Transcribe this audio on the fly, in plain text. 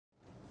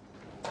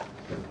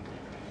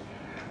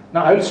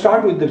Now I will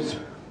start with this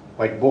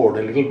whiteboard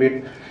a little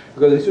bit,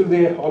 because this will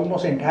be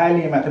almost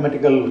entirely a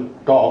mathematical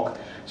talk.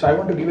 So I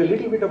want to give a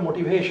little bit of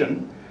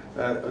motivation,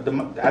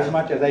 as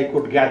much as I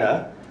could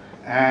gather,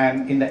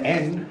 and in the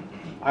end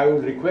I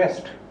would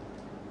request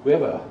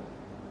whoever,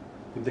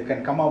 if they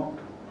can come up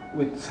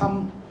with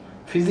some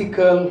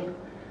physical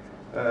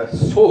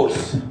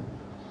source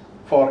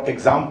for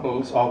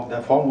examples of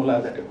the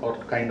formula that or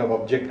kind of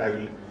object I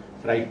will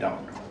write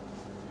down.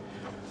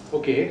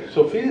 Okay,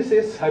 so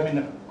physicists, I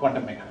mean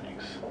quantum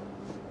mechanics,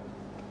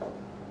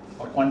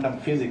 or quantum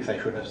physics I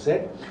should have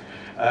said.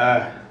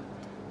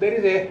 There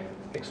is a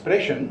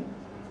expression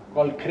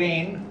called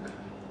Krein,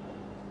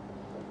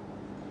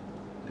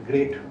 the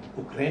great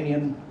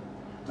Ukrainian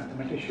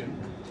mathematician,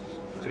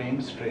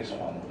 Krein's trace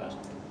formula.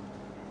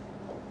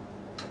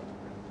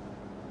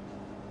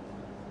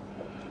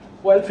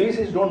 Well,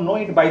 physicists don't know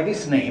it by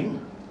this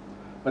name,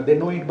 but they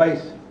know it by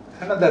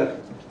another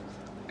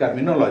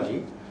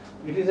terminology.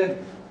 It is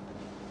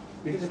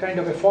a kind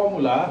of a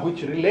formula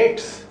which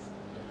relates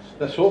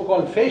the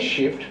so-called phase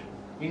shift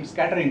in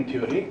scattering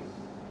theory,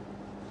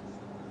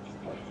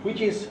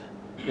 which is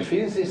a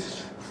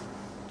physicist's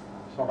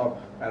sort of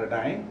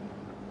paradigm.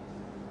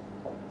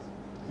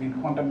 In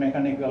quantum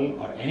mechanical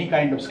or any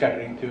kind of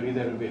scattering theory,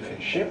 there will be a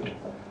phase shift.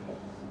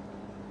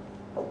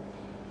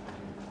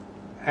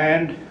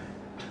 And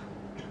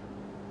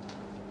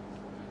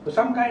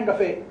some kind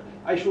of a,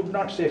 I should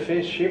not say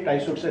phase shift, I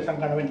should say some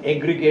kind of an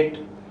aggregate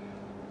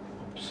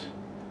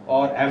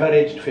or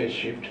averaged phase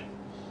shift.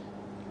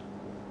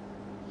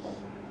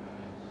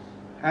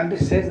 And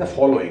this says the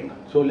following.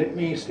 So let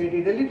me state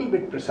it a little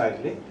bit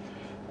precisely.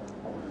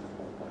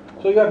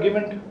 So you are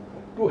given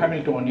two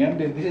Hamiltonian.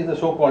 This is the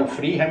so-called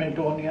free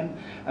Hamiltonian,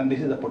 and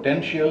this is the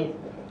potential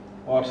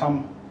or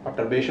some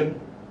perturbation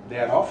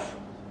thereof,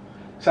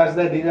 such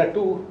that these are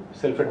two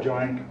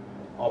self-adjoint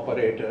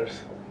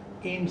operators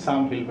in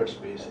some Hilbert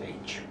space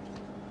H.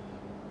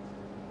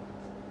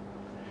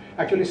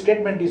 Actually,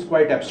 statement is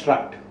quite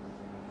abstract.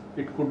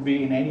 It could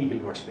be in any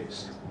Hilbert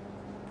space.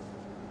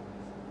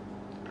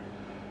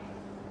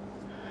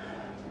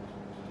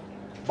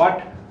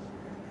 But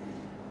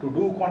to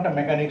do quantum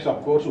mechanics,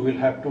 of course, we will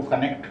have to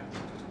connect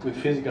with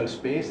physical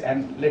space,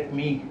 and let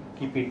me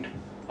keep it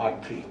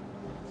R3.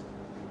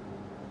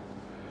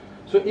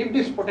 So if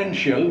this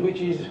potential,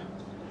 which is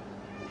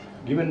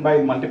given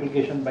by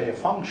multiplication by a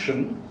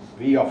function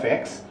v of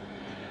x,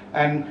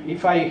 and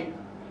if I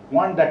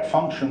want that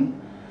function,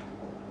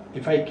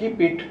 if I keep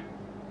it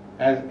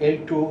as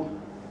L2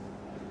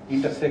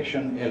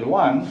 intersection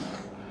L1,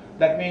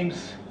 that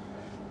means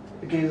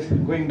it is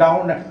going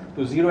down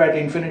to 0 at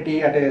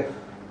infinity at a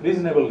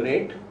reasonable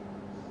rate,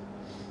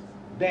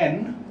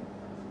 then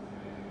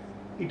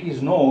it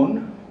is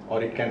known,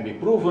 or it can be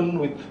proven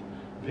with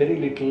very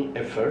little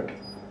effort,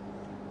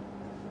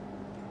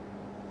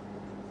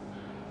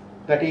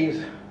 that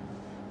is,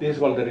 this is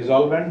called the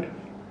resolvent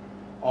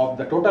of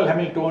the total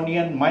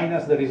Hamiltonian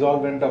minus the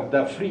resolvent of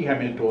the free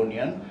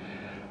Hamiltonian.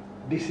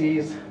 This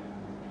is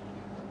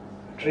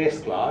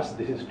trace class,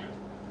 it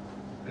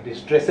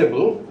is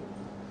traceable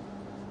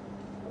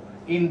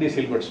in this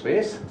Hilbert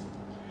space,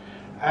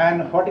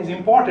 and what is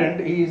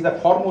important is the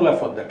formula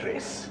for the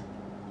trace,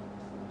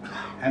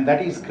 and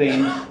that is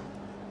Krein's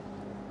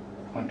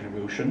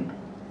contribution.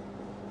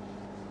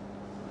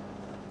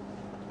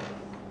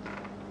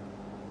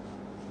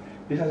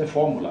 This has a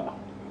formula,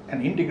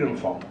 an integral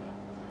formula.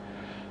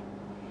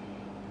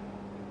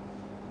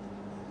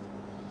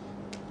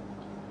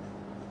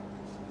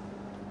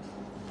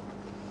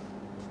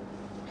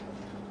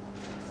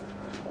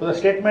 So the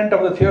statement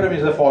of the theorem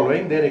is the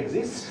following: there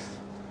exists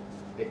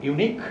a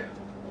unique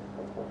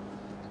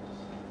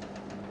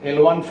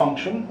L1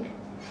 function,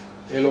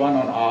 L1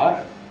 on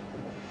R,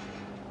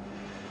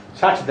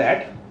 such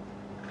that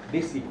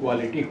this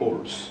equality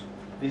holds.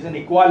 This is an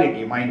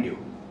equality, mind you.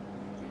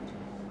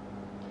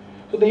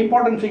 So the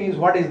important thing is,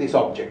 what is this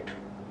object?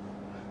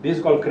 This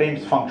is called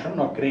Krein's function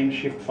or Krein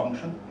shift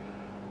function,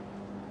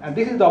 and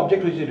this is the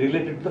object which is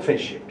related to the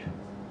phase shift,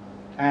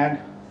 and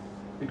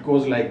it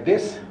goes like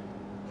this.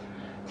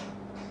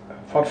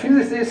 For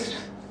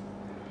physicists,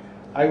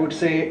 I would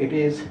say it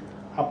is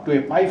up to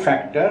a pi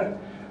factor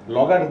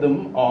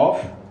logarithm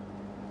of,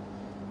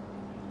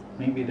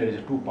 maybe there is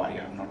a 2 pi,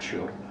 I'm not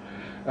sure,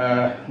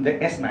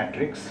 the S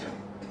matrix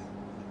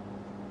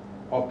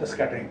of the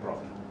scattering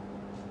problem,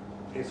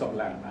 S of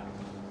lambda.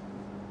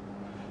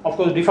 Of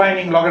course,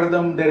 defining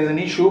logarithm, there is an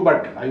issue,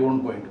 but I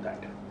won't go into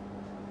that.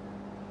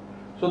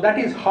 So that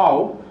is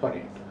how,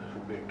 sorry, there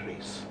should be a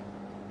trace.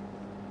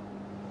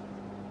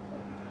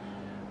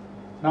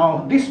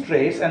 Now this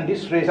trace and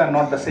this trace are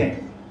not the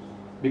same,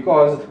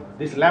 because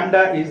this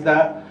lambda is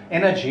the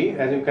energy,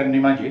 as you can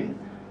imagine.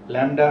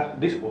 Lambda,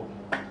 this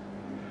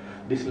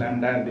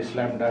lambda and this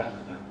lambda,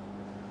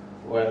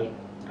 well,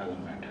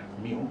 doesn't matter,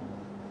 mu.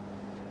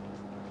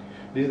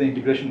 This is the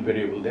integration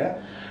variable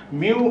there.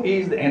 Mu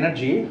is the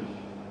energy,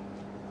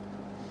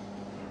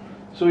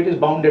 so it is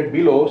bounded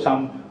below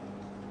some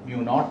mu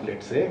naught,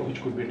 let's say,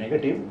 which could be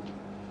negative,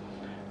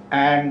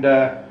 and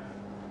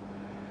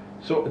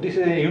So this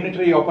is a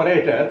unitary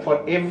operator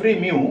for every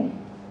mu,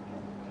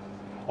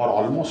 or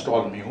almost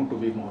all mu to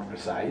be more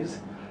precise.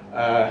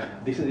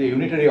 This is a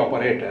unitary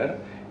operator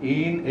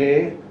in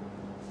a,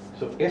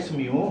 so S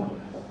mu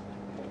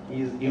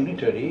is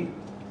unitary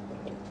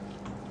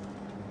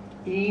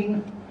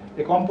in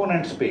a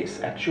component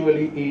space,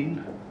 actually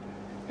in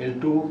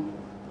L2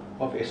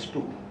 of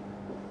S2,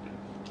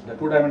 the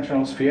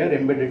two-dimensional sphere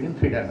embedded in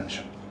 3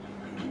 dimension.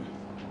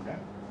 Okay.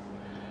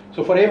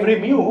 So for every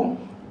mu,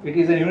 it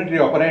is a unitary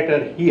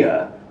operator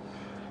here.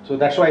 So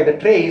that's why the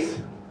trace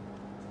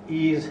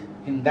is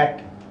in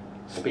that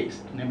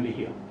space, namely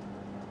here,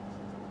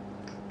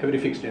 every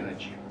fixed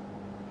energy.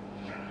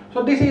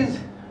 So this is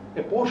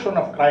a portion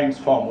of Krein's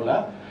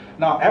formula.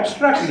 Now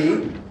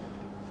abstractly,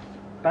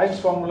 Krein's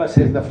formula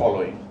says the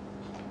following.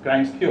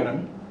 Krein's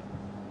theorem.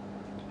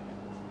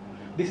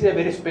 This is a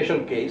very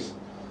special case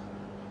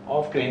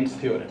of Krein's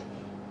theorem.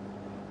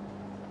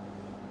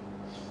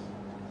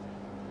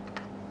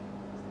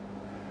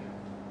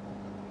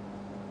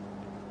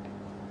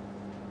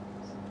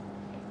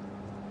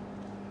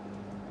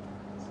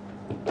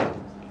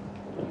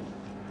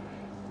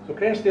 So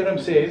Krein's theorem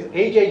says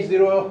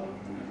H0,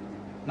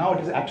 now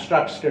it is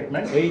abstract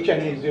statement, H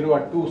and H0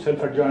 are two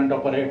self-adjoint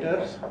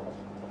operators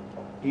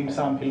in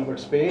some Hilbert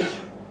space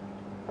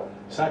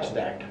such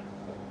that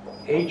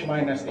H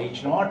minus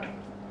H0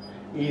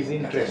 is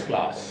in trace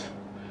class.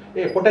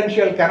 A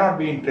potential cannot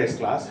be in trace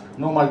class.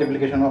 No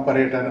multiplication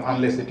operator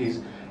unless it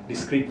is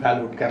discrete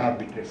valued cannot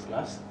be trace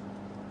class.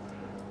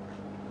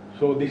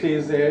 So this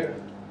is a,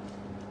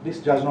 this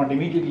does not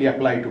immediately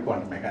apply to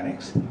quantum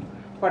mechanics,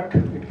 but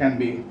it can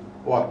be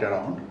worked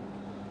around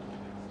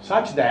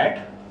such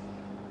that,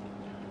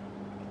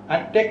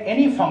 and take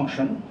any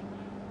function,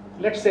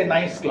 let's say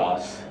nice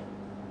class,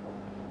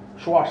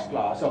 Schwartz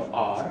class of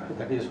R,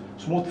 that is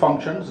smooth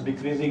functions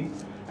decreasing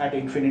at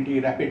infinity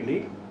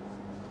rapidly.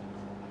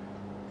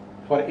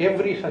 For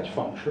every such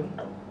function,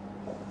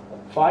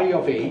 phi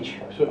of H,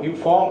 so you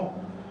form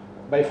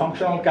by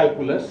functional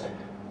calculus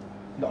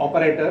the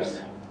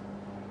operators,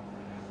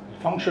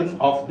 function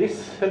of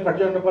this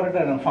self-adjoint operator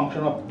and a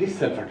function of this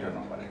self-adjoint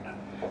operator.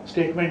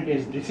 Statement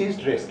is this is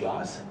trace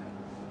class,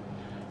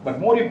 but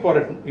more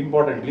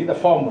importantly the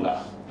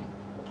formula.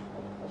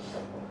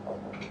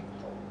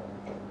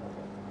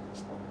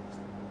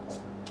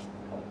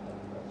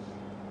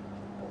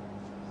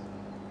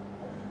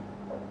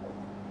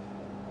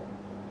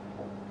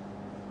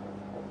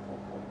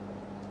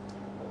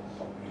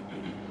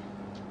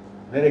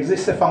 There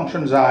exists a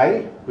function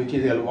xi which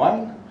is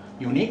L1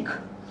 unique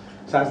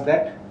such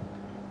that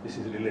this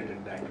is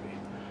related that way.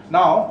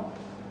 Now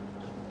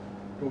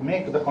to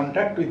make the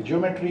contact with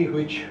geometry,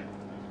 which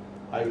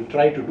I will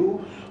try to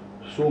do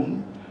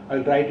soon, I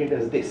will write it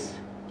as this.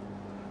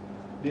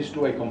 These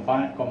two I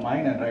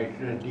combine and write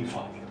it as d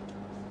phi.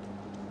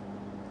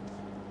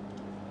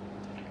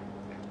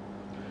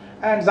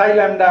 And xi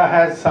lambda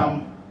has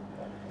some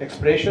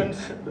expressions.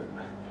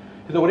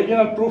 The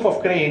original proof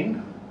of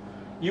Krein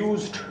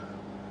used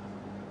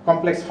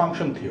complex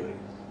function theory,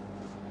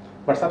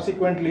 but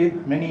subsequently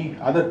many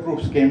other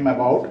proofs came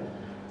about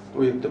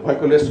with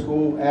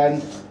Voiculescu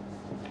and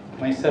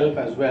myself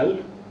as well,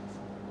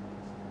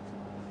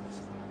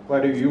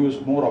 where we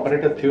used more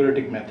operator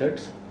theoretic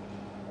methods.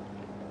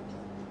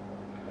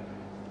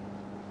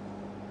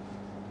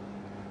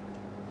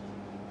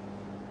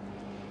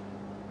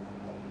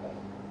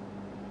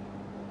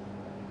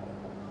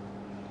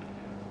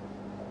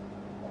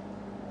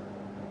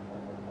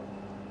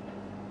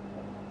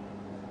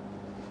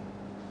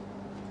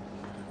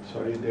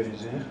 Sorry, there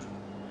is a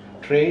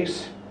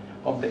trace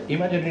of the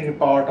imaginary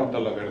part of the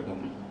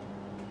logarithm.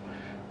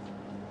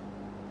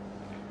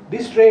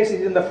 This trace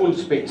is in the full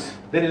space.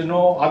 There is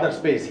no other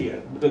space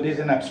here because this is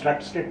an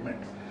abstract statement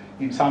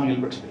in some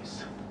Hilbert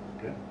space.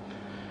 Okay.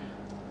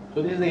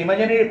 So this is the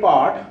imaginary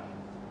part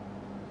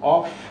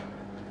of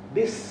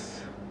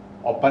this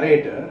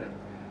operator,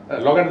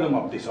 logarithm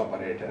of this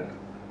operator,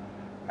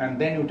 and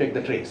then you take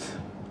the trace,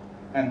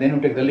 and then you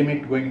take the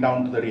limit going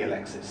down to the real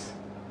axis.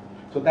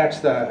 So that's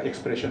the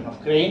expression of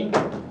Krein.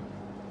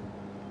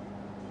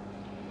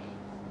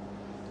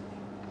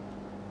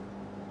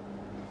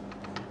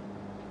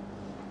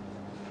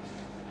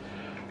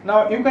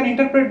 Now you can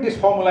interpret this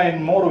formula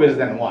in more ways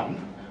than one.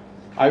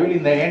 I will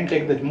in the end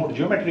take the more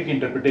geometric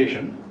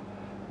interpretation,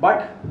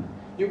 but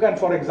you can,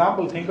 for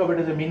example, think of it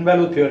as a mean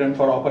value theorem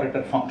for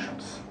operator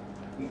functions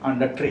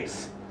under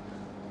trace.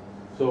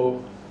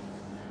 So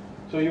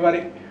you are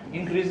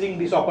increasing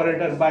this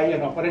operator by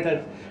an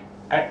operator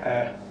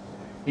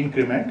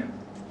increment,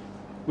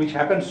 which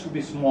happens to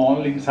be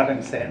small in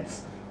certain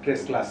sense,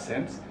 trace class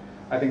sense.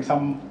 I think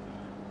some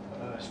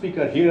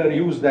speaker here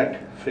used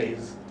that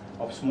phrase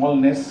of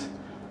smallness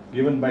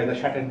given by the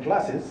Schatten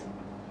classes.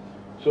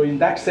 So in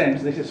that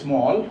sense, this is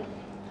small.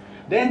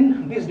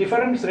 Then this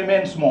difference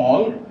remains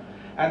small,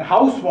 and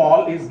how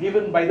small is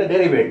given by the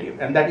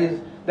derivative, and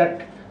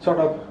that sort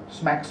of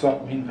smacks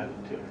of mean value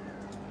theory.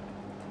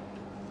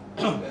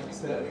 Let me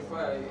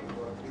clarify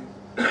what is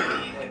the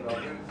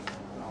logarithm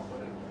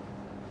operator.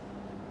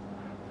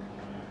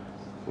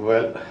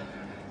 Well,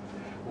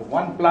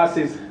 1 plus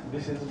is,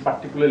 this is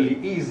particularly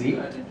easy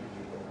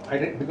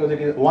because it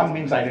is 1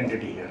 means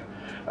identity here.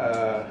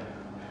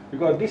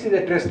 Because this is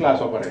a trace class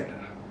operator.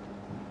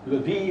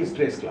 Because V is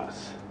trace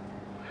class.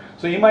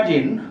 So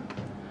imagine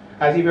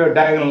as if you have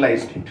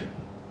diagonalized it.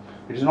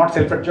 It is not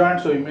self-adjoint,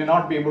 so you may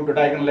not be able to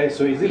diagonalize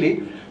so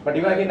easily, but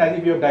imagine as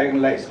if you have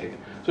diagonalized it.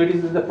 So it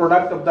is the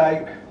product of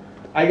the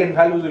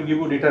eigenvalues will give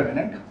you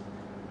determinant,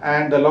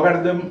 and the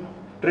logarithm,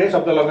 trace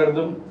of the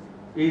logarithm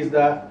is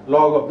the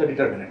log of the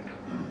determinant.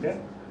 Okay?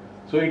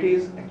 So it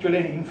is actually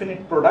an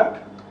infinite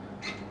product,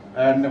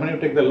 and when you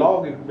take the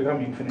log, it will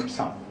become infinite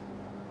sum.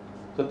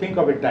 So think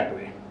of it that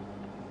way.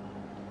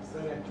 Sir,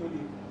 actually,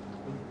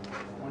 in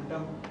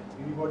quantum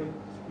periodic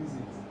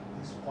physics,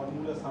 this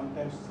formula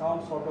sometimes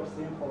some sort of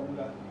same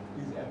formula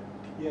is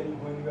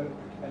appearing when you are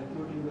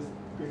calculating the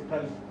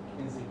spectral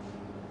density.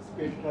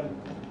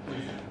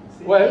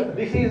 Well,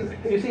 this is,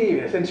 you see,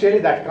 essentially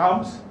that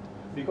comes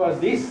because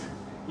this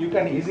you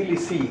can easily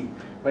see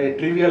by a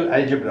trivial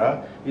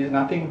algebra is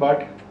nothing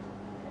but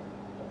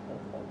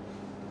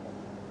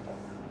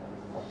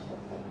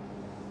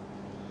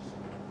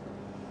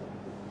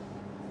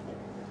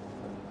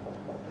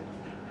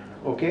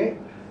okay,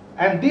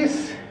 and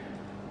this,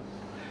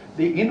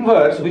 the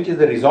inverse, which is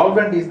the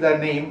resolvent, is the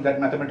name that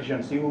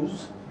mathematicians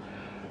use,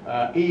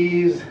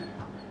 is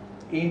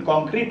in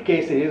concrete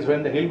cases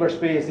when the Hilbert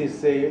space is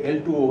say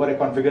L2 over a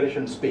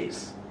configuration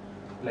space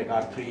like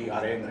R3,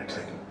 Rn,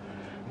 etc.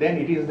 Then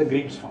it is the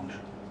Green's function.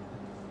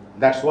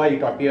 That's why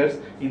it appears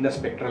in the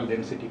spectral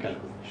density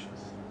calculations.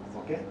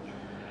 Okay.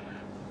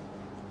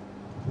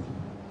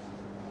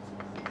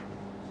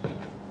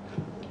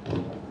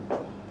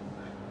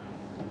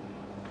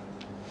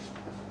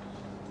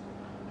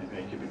 Maybe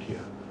I keep it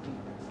here.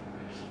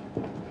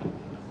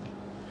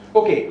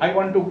 Okay, I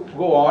want to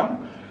go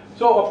on.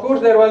 So of course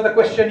there was the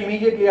question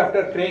immediately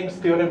after Krein's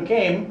theorem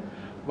came.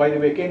 By the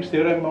way, Krein's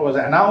theorem was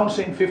announced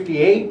in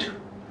 58,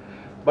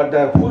 but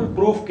the full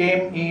proof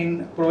came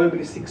in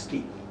probably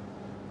 60.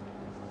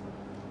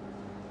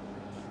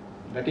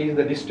 That is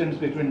the distance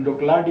between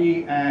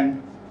Doklady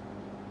and,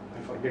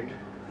 I forget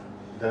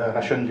the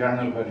Russian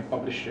journal where he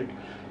published it,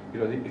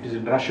 because it is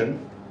in Russian.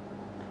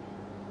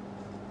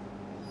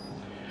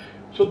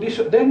 So this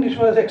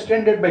was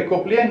extended by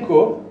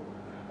Koplienko,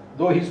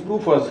 though his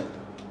proof was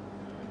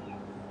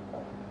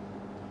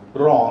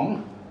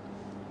wrong.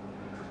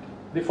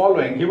 The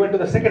following, he went to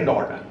the second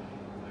order.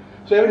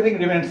 So everything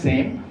remains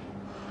same.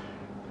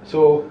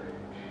 So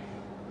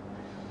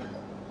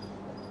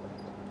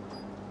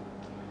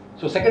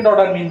second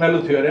order mean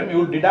value theorem, you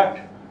will deduct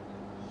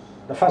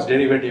the first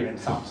derivative in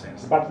some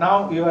sense. But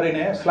now you are in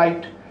a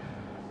slight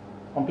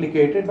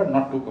complicated but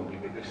not too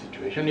complicated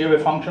situation. You have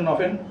a function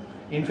of an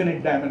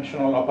infinite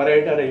dimensional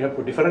operator, and you have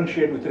to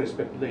differentiate with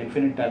respect to the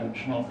infinite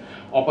dimensional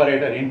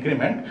operator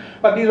increment.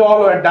 But these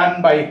all were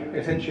done by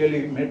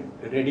essentially made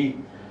ready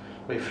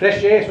by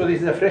fresh A. So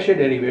this is a fresh A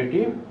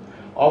derivative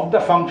of the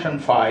function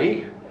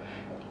phi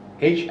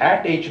h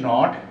at h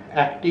naught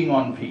acting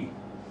on V.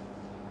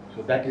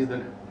 So that is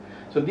the,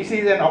 so this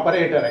is an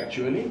operator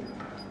actually.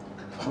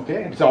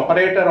 Okay, it's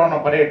operator on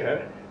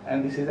operator,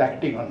 and this is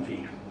acting on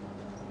V.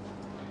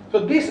 So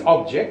this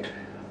object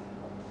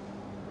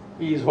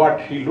is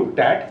what he looked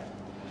at.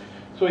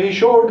 So he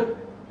showed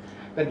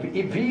that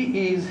if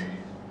V is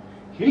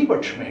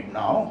Hilbert-Schmidt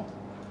now,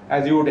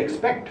 as you would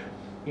expect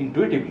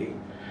intuitively,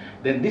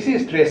 then this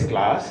is trace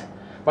class,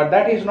 but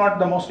that is not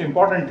the most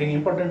important thing.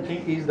 Important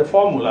thing is the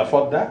formula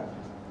for the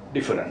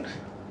difference.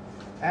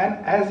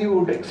 And as you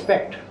would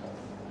expect,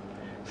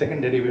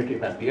 second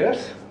derivative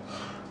appears,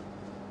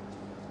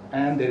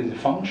 and there is a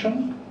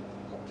function.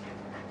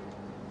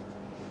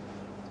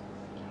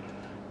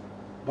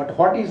 But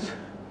what is,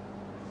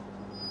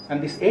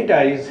 and this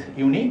eta is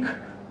unique,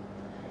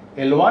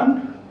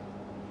 L1,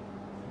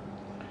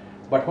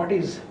 but what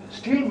is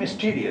still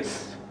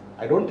mysterious,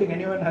 I don't think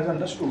anyone has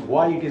understood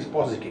why it is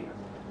positive,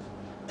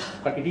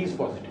 but it is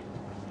positive.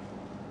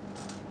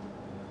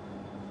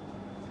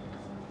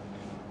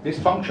 This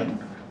function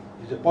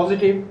is a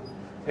positive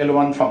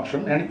L1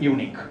 function and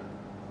unique.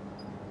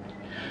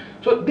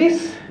 So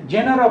this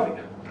genre of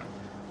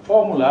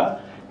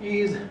formula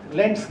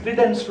lends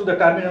credence to the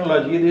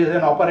terminology. This is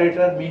an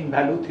operator mean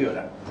value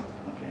theorem.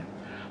 Okay.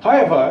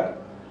 However,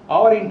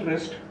 our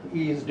interest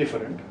is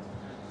different.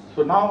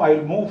 So now I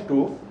will move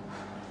to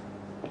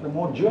the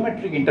more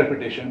geometric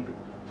interpretation,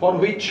 for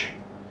which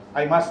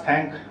I must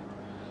thank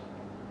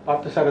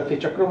Parthasarathi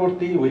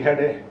Chakraborty. We had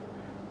a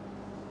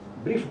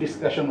brief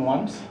discussion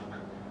once,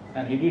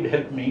 and he did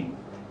help me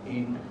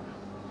in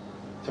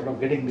sort of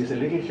getting this a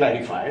little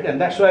clarified, and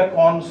that's where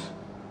Kahn's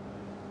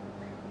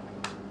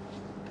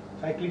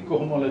cyclic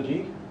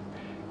cohomology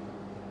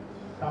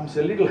comes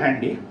a little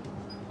handy,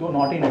 though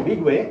not in a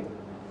big way,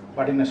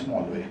 but in a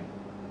small way.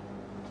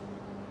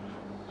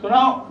 So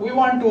now we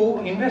want to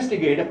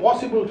investigate a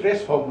possible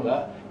trace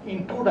formula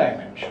in 2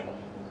 dimensions.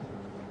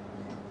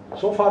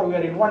 So far we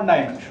are in 1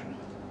 dimension.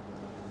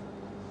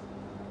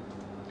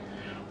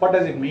 What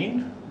does it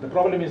mean? The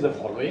problem is the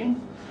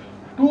following.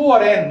 2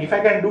 or n, if I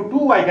can do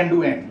 2, I can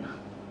do n.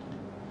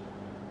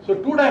 So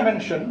 2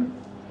 dimension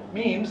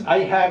means I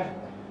have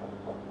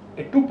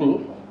a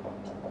tuple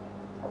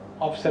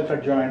of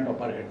self-adjoint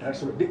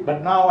operators,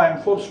 but now I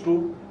am forced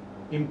to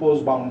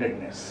impose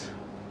boundedness.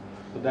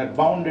 So that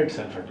bounded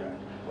self-adjoint.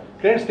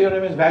 Krein's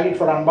theorem is valid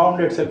for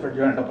unbounded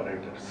self-adjoint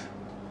operators.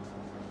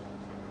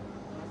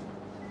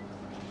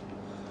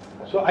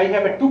 So I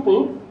have a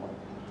tuple,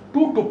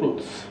 2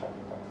 tuples.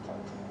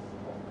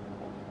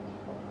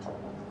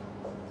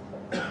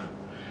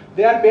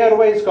 They are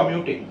pairwise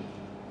commuting.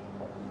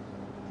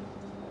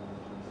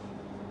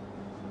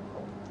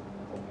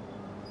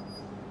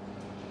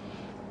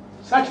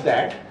 Such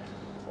that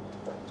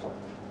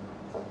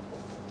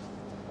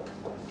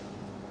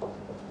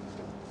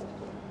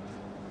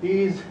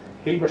is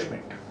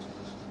Hilbert-Schmidt.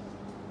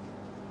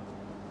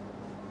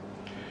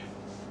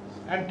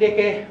 And take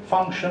a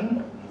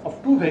function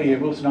of 2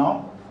 variables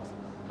now,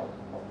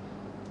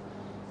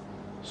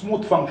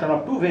 smooth function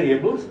of 2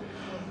 variables,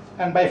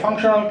 and by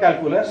functional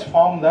calculus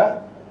form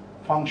the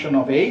function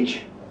of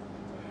h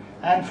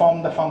and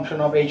form the function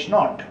of h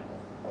naught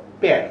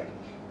pair,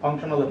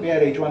 function of the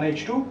pair h1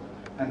 h2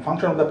 and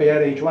function of the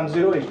pair h10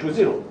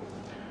 h20.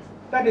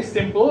 That is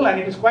simple, and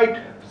it is quite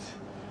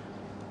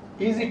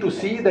easy to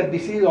see that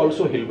this is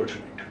also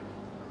Hilbert-Schmidt.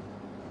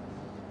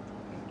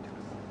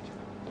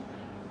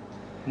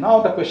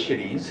 Now the question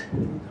is,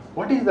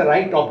 what is the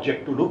right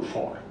object to look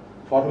for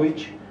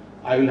which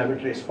I will have a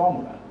trace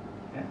formula?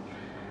 Okay?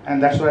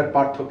 And that's where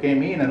Partho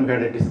came in and we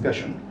had a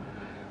discussion.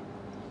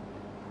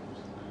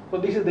 So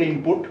this is the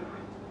input,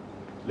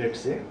 let's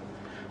say.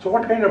 So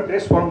what kind of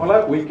trace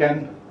formula we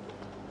can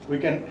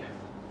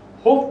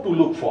hope to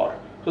look for?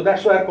 So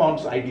that's where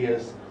Kahn's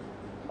ideas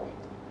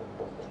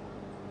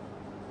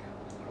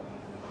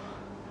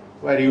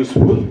were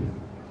useful.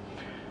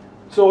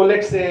 So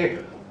let's say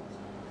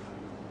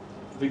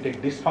we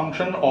take this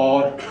function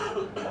or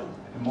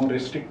a more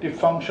restrictive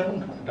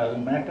function,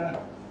 doesn't matter.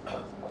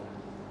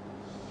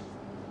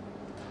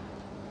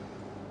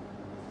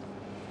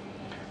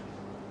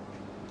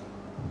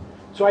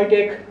 So I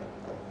take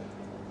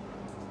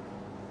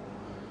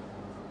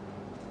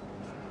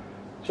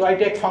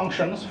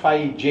functions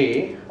phi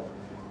j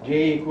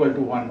equal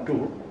to 1,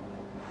 2.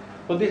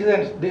 So this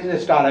is a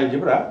star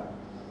algebra.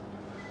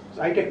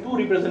 So I take 2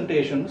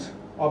 representations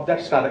of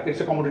that star. It's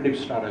a commutative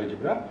star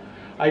algebra.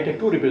 I take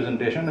 2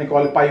 representations. I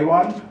call it pi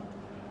 1,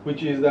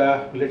 which is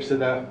the, let's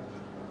say,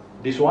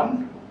 this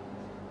one,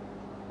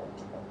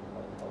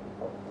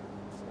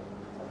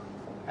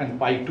 and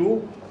pi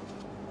 2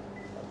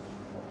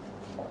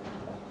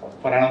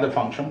 for another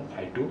function.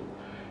 Phi 2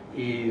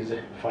 is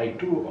phi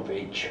 2 of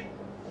h.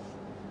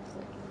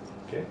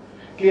 Okay.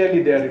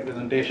 Clearly, they are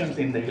representations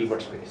in the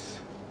Hilbert space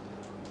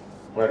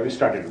where we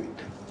started with.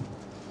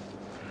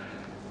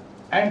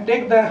 And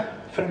take the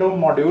Fredholm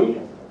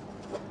module,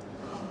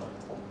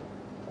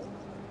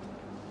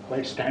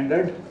 quite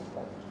standard.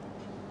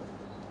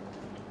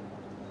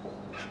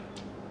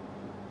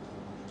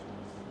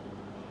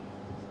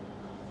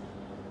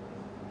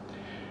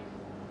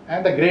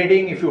 And the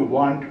grading, if you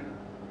want,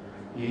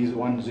 is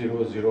 1,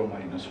 0, 0,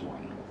 minus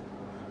 1.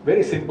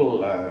 Very simple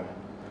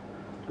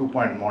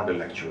 2-point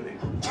model actually.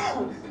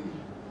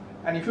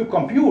 And if you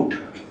compute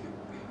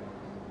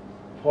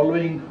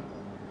following,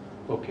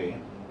 okay,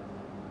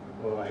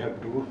 well, I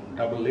have to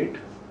double it.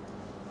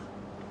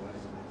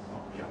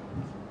 Oh, yeah,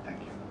 thank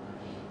you.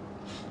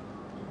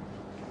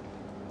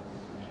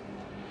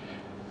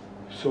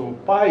 So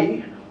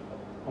pi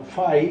of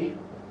phi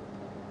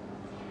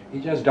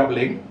is just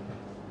doubling.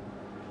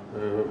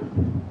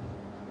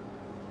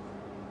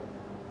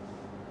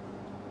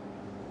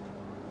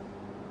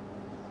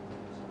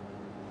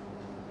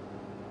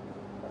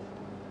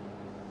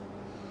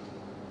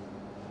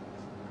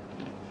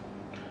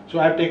 So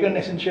I have taken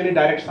essentially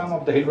direct sum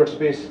of the Hilbert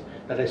space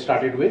that I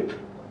started with,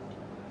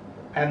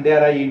 and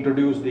there I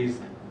introduce these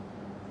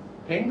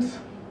things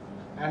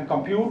and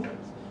compute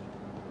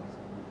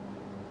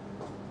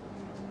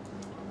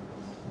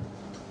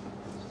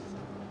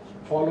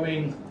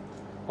following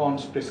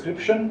Kahn's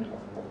prescription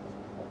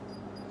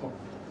of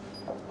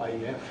pi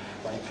f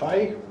by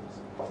phi.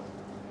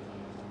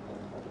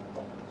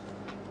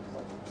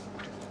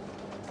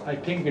 I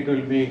think it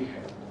will be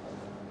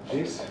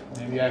this,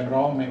 maybe I am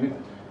wrong, maybe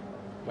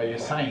by a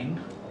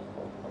sign.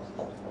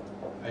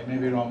 I may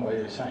be wrong by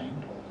a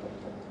sign.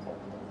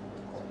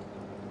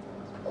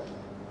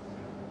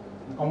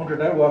 The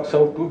commutator works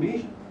out to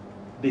be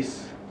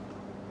this.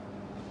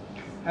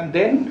 And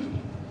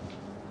then,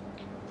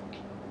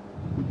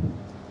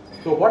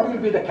 so what will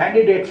be the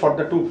candidate for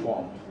the 2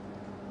 form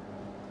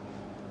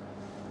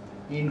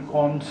in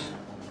Kahn's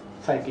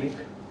cyclic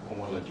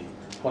homology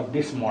for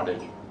this model?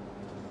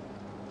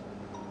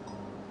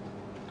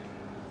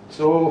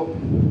 So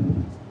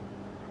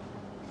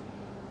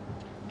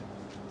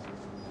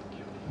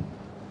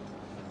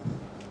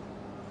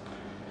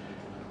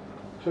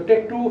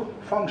take 2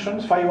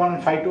 functions, phi 1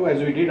 and phi 2, as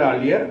we did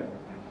earlier.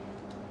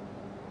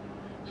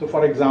 So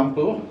for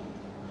example,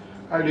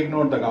 I will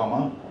ignore the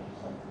gamma.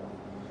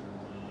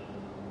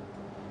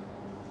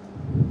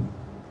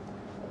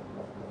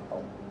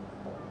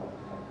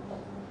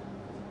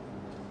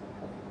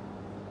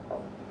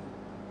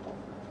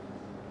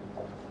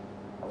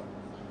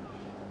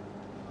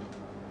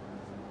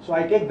 So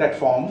I take that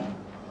form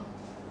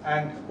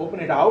and open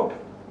it out,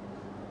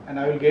 and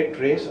I will get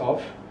trace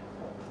of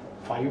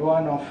phi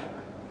 1 of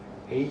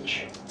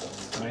h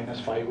minus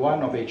phi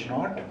 1 of h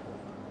naught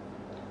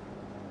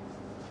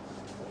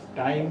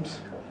times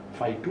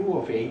phi 2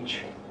 of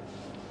h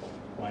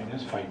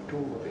minus phi 2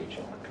 of h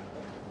naught.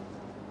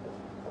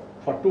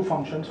 For two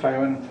functions, phi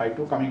 1 and phi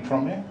 2, coming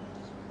from a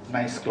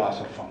nice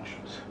class of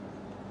functions.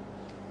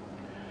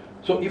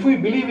 So if we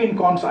believe in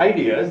Kahn's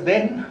ideas,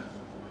 then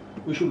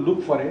we should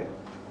look for a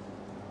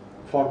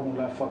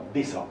formula for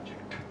this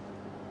object.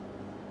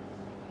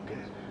 Okay.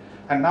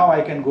 And now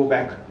I can go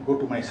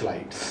to my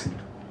slides.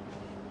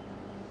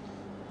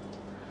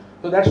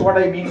 So that's what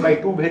I mean by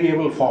two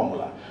variable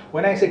formula.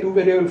 When I say two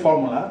variable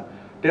formula,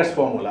 trace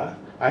formula,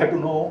 I have to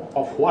know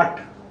of what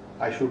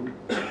I should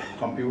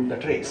compute the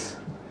trace.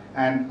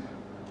 And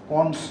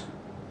Kahn's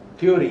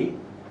theory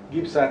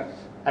gives us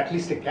at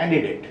least a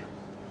candidate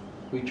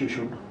which you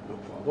should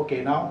look for.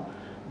 Okay, now,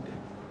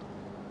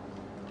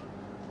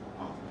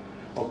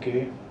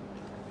 okay,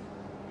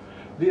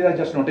 these are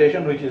just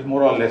notation which is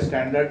more or less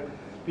standard.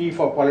 P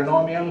for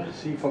polynomial,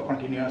 C for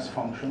continuous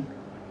function.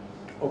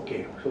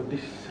 Okay, so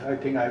this, I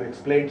think I've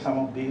explained some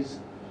of these.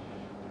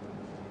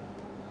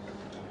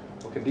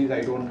 Okay, these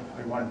I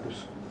want to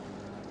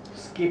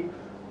skip.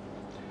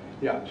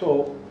 Yeah,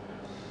 so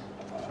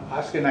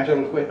ask a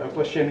natural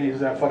question is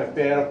for a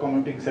pair of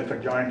commuting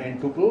self-adjoint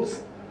n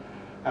tuples,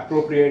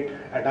 appropriate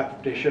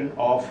adaptation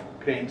of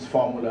Krein's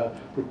formula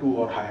to 2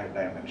 or higher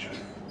dimension.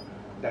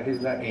 That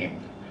is the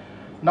aim.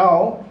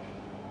 Now,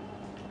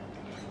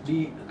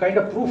 the kind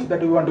of proof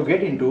that we want to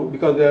get into,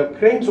 because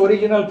Krein's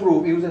original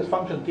proof uses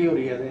function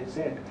theory, as I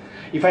said.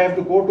 If I have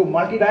to go to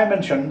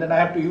multi-dimension, then I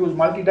have to use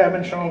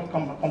multi-dimensional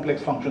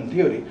complex function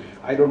theory.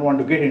 I don't want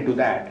to get into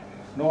that.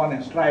 No one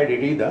has tried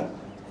it either.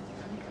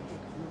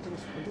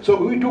 So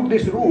we took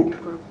this route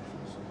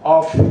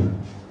of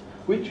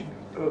which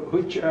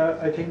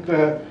I think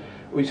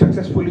we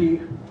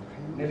successfully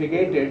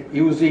navigated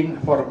using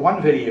for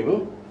one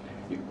variable,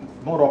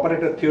 more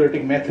operator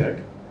theoretic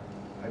method.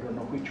 I don't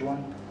know which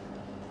one.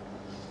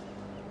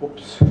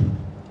 Oops,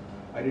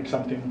 I did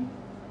something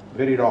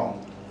very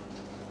wrong.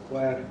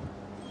 Where?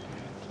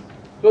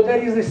 So there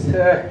is this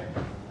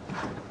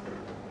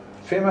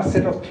famous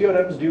set of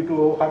theorems due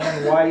to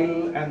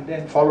Hermann-Weyl, and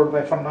then followed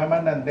by von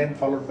Neumann, and then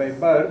followed by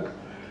Berg,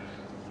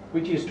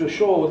 which is to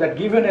show that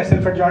given a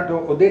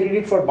self-adjoint, they did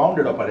it for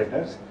bounded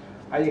operators,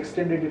 I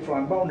extended it for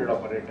unbounded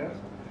operators,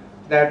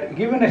 that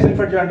given a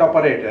self-adjoint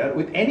operator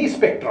with any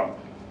spectrum,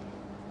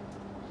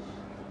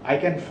 I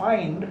can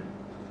find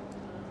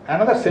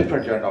another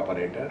self-adjoint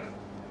operator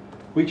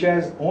which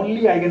has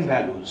only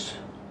eigenvalues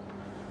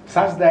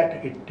such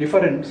that its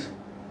difference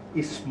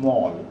is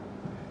small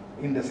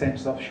in the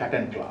sense of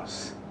Schatten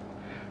class.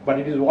 But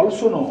it is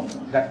also known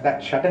that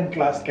that Schatten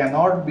class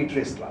cannot be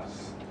trace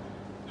class.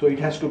 So it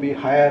has to be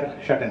higher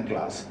Schatten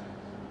class.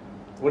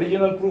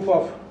 Original proof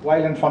of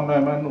Weyl and von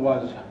Neumann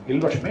was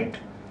Hilbert-Schmidt,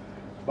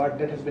 but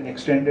that has been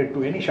extended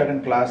to any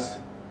Schatten class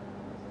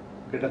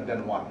greater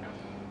than 1.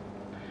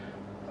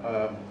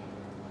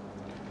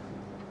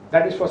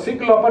 That is for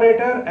single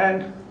operator,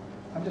 and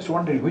I'm just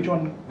wondering which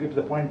one gives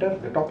the pointer,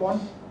 the top one?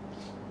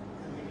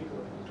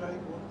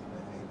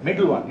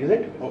 Middle one, is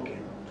it? Okay.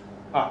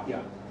 Ah,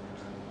 yeah.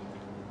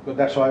 So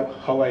that's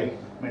how I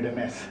made a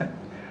mess.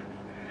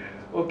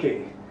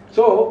 Okay.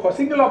 So for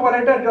single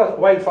operator, it was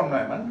Weyl von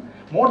Neumann.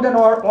 More than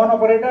one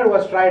operator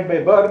was tried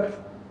by Berg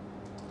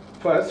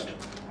first,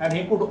 and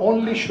he could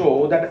only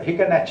show that he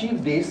can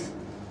achieve this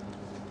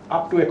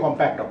up to a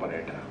compact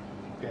operator.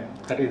 Okay.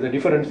 That is, the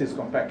difference is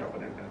compact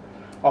operator.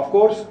 Of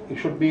course, there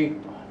should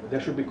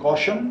be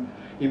caution.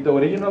 If the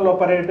original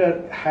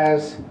operator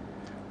has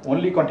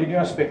only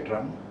continuous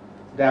spectrum,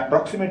 the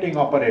approximating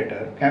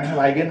operator can have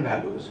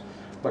eigenvalues,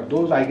 but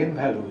those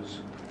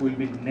eigenvalues will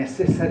be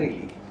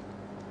necessarily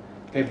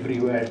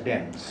everywhere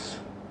dense.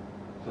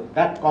 So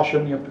that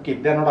caution you have to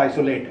keep. They are not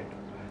isolated.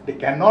 They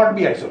cannot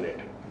be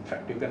isolated. In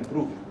fact, you can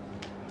prove.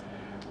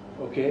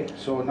 Okay,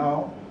 so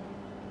now,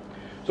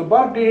 so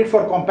Berg did it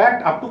for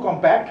compact, up to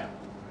compact,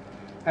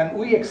 and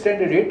we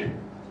extended it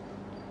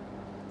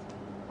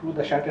to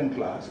the Schatten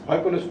class.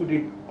 Voiculescu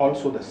did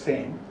also the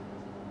same.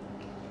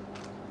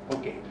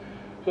 Okay,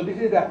 so this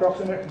is the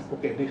approximate.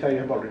 Okay, this I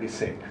have already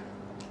said.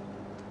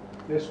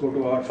 Let's go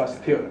to our first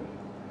theorem.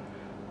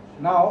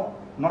 Now,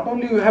 not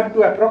only we have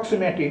to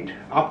approximate it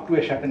up to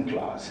a Schatten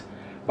class,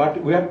 but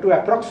we have to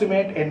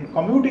approximate in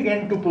commuting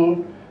n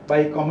tuple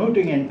by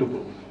commuting n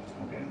tuple.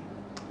 Okay,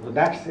 so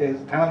that is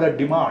another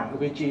demand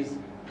which is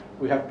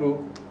we have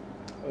to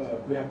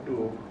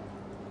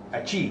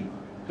achieve.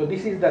 So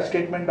this is the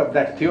statement of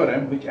that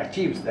theorem which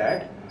achieves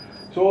that.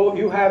 So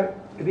you have,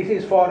 this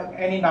is for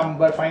any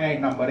number,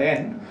 finite number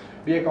n,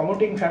 be a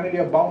commuting family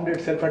of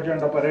bounded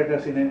self-adjoint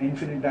operators in an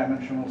infinite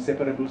dimensional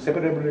separable.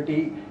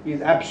 Separability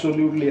is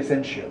absolutely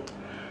essential.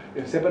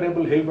 A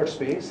separable Hilbert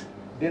space,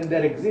 then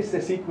there exists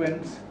a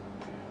sequence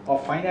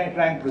of finite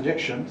rank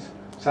projections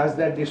such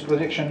that this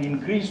projection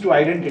increase to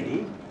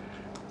identity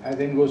as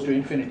n goes to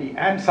infinity,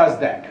 and such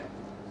that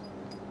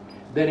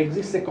there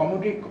exists a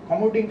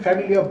commuting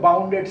family of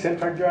bounded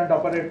self-adjoint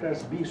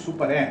operators B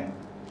super n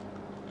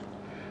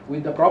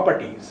with the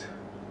properties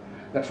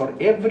that for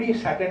every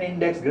Saturn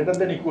index greater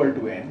than equal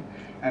to n,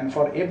 and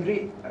for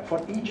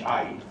each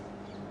I,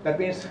 that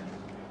means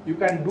you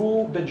can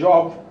do the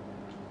job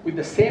with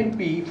the same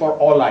P for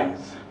all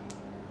i's.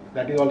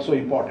 That is also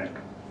important.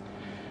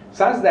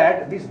 Such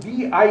that this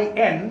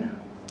BIN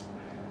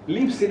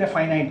lives in a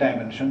finite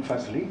dimension,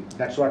 firstly,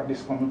 that's what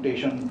this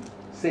commutation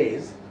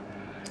says,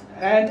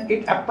 and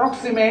it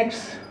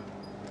approximates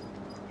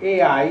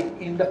AI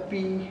in the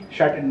P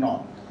Schatten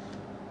norm.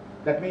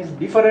 That means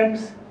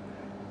difference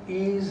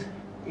is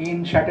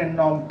in Schatten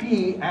norm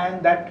P,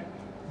 and that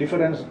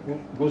difference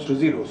goes to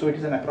 0. So it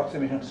is an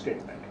approximation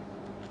statement.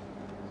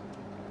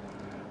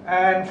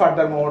 And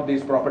furthermore,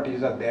 these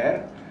properties are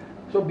there.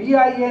 So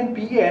BIN,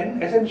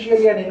 PN,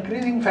 essentially an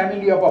increasing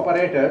family of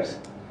operators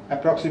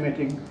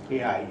approximating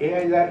AI.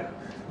 AIs are,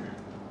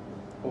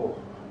 oh,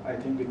 I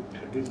think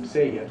it didn't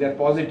say here, they are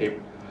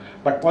positive.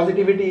 But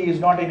positivity is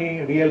not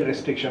any real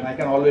restriction. I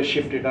can always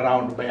shift it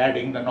around by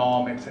adding the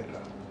norm, etc.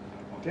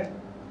 Okay?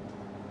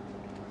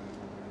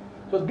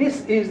 So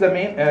this is the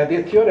main,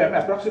 the theorem,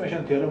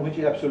 approximation theorem, which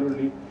is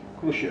absolutely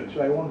crucial.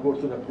 So I won't go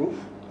through the proof.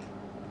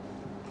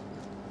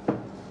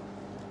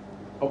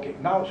 Okay,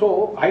 now,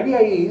 so idea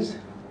is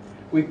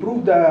we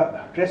prove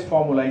the trace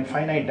formula in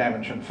finite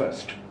dimension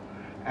first,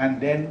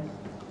 and then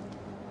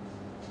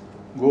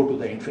go to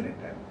the infinite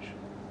dimension.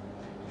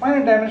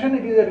 Finite dimension,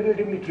 it is a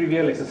relatively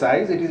trivial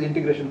exercise. It is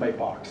integration by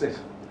parts.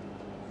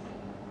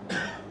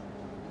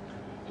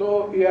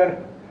 So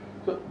here,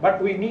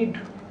 but we need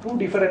two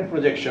different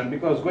projections,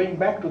 because going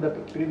back to the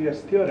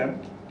previous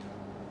theorem,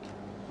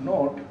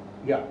 note,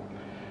 yeah.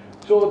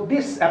 So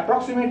this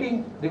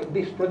approximating,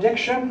 this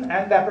projection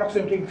and the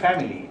approximating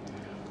family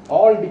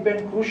all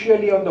depend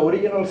crucially on the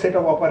original set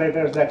of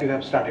operators that you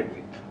have started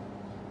with.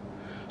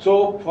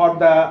 So for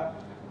the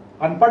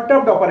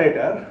unperturbed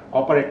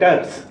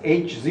operators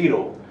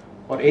H0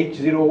 or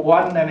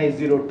H01 and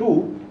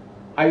H02,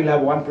 I will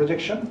have one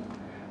projection,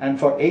 and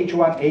for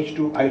H1,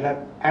 H2, I will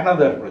have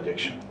another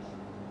projection.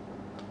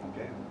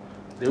 Okay.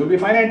 They will be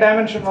finite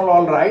dimensional,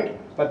 all right,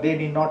 but they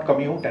need not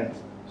commute and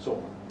so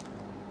on.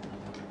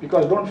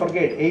 Because don't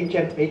forget, H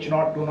and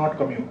H0 do not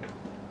commute.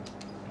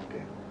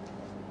 Okay.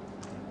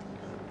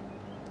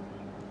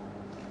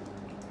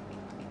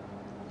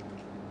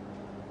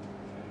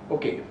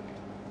 Okay.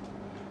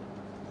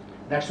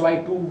 That's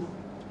why two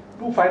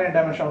finite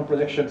dimensional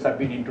projections have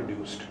been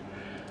introduced.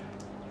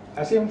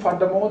 Assume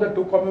furthermore the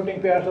two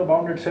commuting pairs of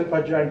bounded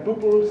self-adjoint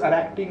tuples are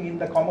acting in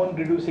the common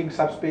reducing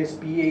subspace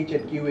PH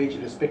and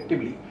QH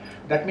respectively.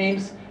 That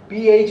means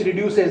PH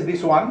reduces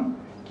this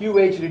one,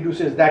 QH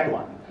reduces that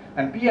one.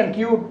 And P and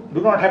Q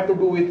do not have to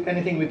do with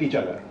anything with each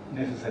other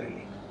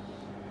necessarily,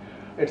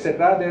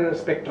 etc. There is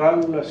a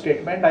spectral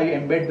statement. I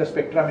embed the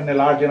spectrum in a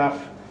large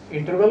enough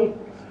interval,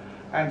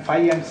 and phi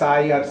and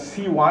psi are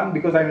C1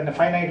 because I'm in a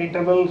finite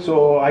interval,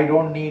 so I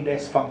don't need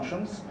S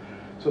functions.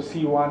 So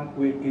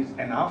C1 is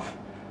enough.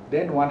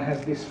 Then one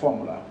has this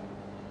formula,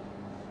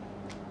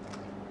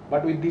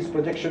 but with these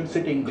projections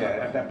sitting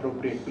there at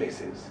appropriate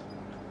places.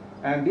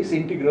 And this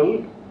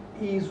integral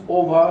is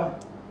over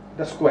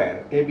the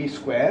square, AB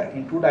square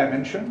in 2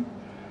 dimension.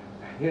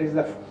 Here is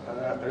the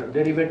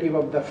derivative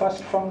of the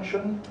first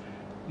function.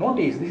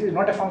 Notice this is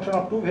not a function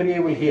of 2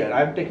 variables here.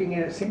 I am taking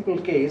a simple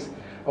case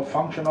of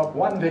function of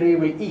 1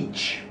 variable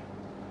each.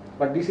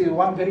 But this is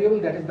 1 variable,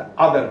 that is the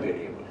other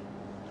variable.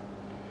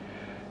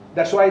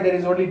 That's why there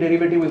is only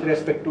derivative with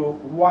respect to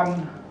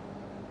one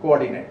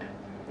coordinate,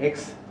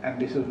 x, and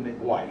this is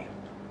y.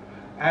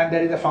 And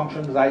there is a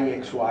function xi,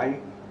 xy,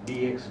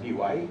 dx,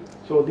 dy.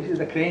 So this is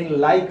the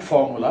Krein-like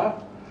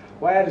formula,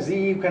 where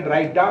z you can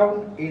write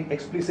down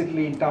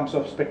explicitly in terms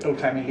of spectral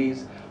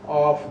families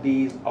of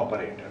these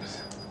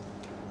operators.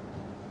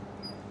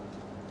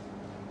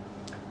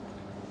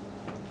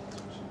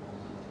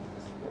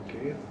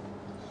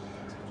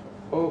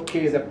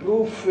 Okay, the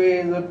proof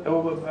is,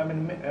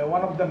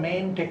 one of the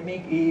main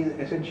technique is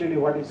essentially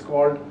what is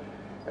called,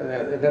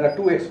 there are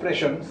 2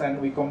 expressions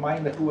and we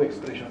combine the 2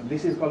 expressions.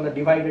 This is called the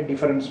divided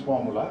difference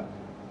formula.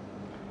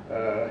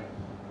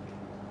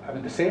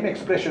 The same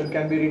expression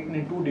can be written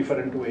in 2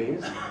 different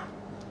ways.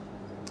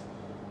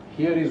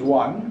 Here is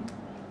one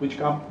which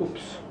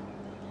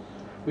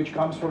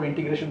comes from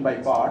integration by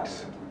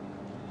parts.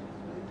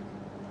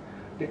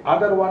 The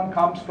other one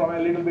comes from a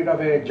little bit of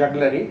a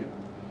jugglery.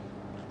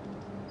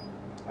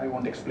 I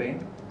won't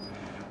explain.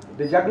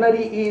 The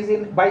jugglery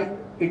is by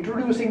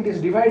introducing this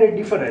divided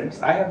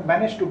difference, I have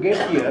managed to get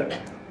here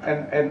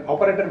an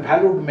operator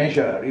valued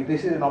measure. If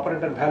this is an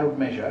operator valued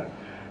measure,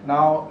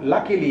 now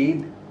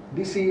luckily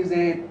this is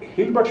a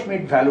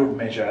Hilbert-Schmidt valued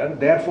measure,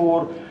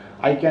 therefore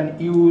I can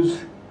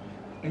use,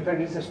 in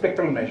fact it's a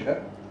spectral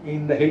measure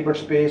in the Hilbert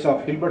space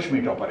of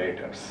Hilbert-Schmidt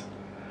operators.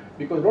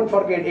 Because don't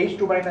forget,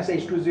 H2 minus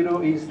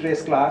H20 is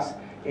trace class,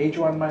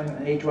 H1 minus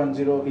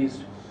H10 is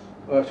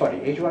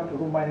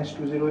H1 minus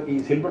 20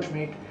 is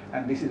Hilbert-Schmidt,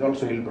 and this is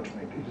also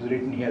Hilbert-Schmidt. It is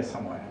written here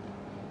somewhere.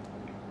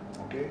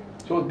 Okay.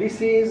 So this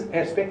is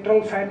a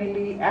spectral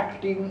family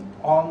acting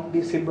on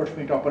the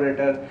Hilbert-Schmidt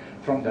operator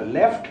from the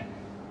left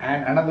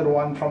and another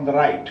one from the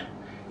right.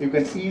 You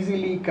can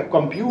easily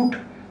compute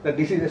that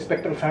this is a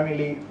spectral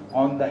family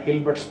on the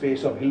Hilbert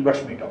space of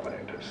Hilbert-Schmidt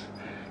operators.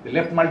 The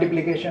left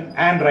multiplication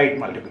and right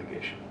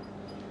multiplication.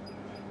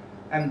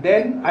 And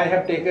then I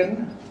have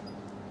taken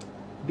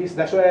this,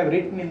 that's why I have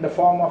written in the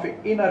form of an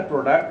inner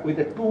product with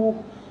a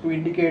 2 to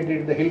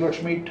indicate the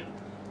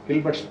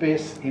Hilbert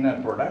space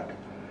inner product.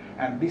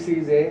 And this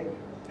is a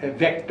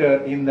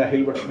vector in the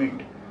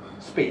Hilbert-Schmidt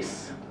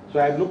space. So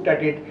I have looked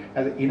at it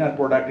as an inner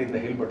product in the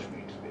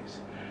Hilbert-Schmidt space.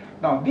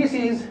 Now this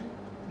is,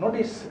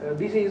 notice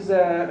this is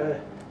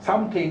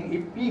something,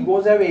 if P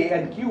goes away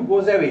and Q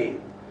goes away,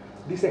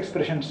 this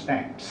expression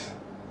stands.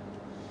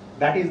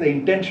 That is the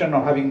intention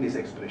of having this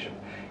expression.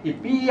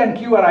 If P and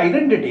Q are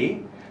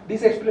identity,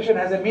 this expression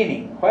has a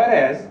meaning,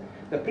 whereas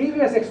the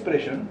previous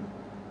expression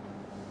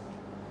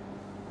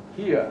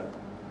here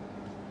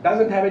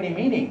doesn't have any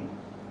meaning.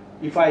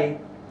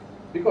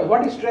 Because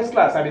what is stress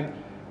class? I mean,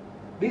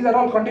 these are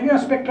all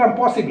continuous spectrum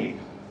possibly.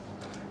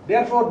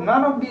 Therefore,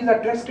 none of these are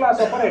stress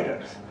class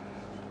operators.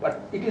 But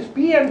it is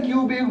P and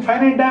Q being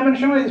finite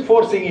dimensional is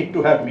forcing it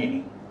to have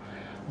meaning.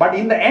 But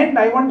in the end,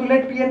 I want to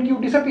let P and Q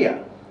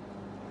disappear.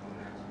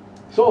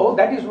 So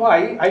that is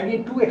why I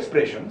need two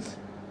expressions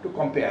to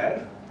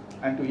compare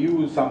and to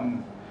use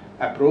some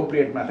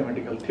appropriate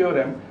mathematical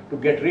theorem to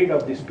get rid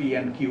of this P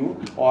and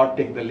Q or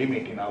take the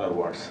limit, in other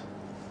words.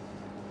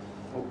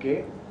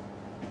 Okay.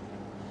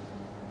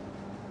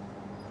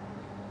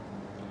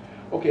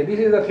 Okay, this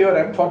is the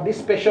theorem for this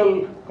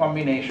special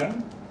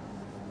combination.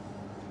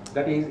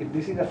 That is, if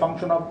this is a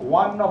function of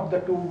one of the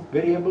two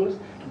variables,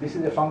 this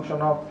is a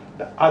function of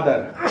the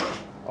other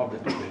of the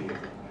two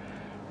variables.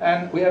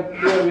 And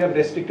here we have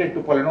restricted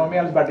to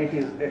polynomials, but it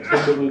is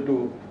extendable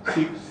to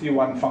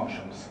C1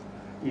 functions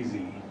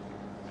easily.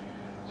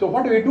 So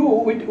what do?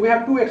 We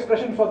have two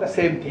expressions for the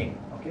same thing.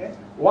 Okay,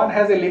 one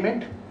has a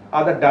limit,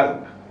 other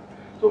doesn't.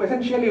 So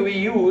essentially we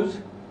use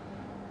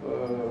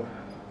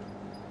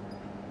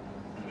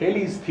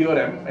Haley's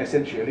theorem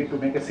essentially to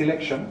make a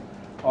selection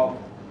of,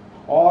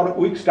 or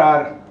weak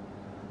star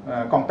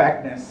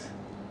compactness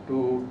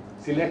to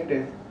select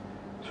a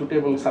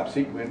suitable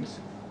subsequence.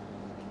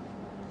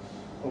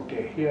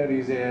 Okay, here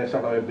is a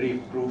sort of a brief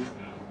proof.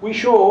 We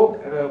show,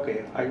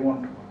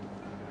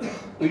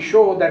 we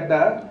show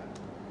that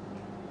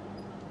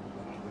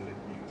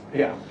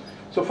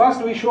so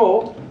first we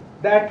show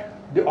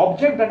that the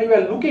object that we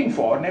are looking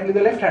for, namely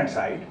the left hand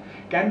side,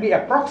 can be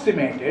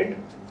approximated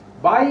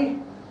by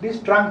this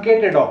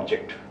truncated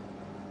object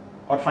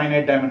or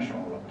finite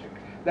dimensional object.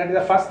 That is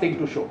the first thing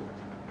to show.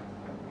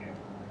 Okay.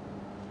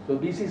 So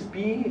this is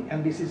P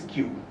and this is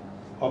Q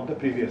of the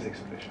previous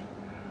expression.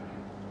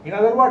 In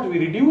other words, we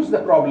reduce the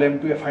problem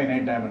to a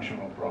finite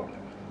dimensional problem.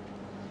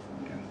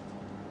 Okay.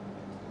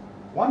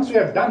 Once we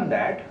have done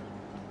that,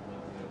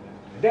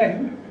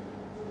 then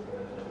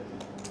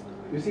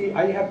you see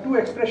I have two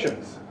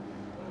expressions.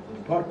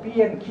 For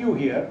P and Q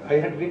here, I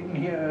had written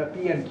here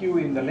P and Q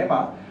in the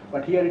lemma,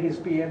 but here it is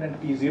Pn and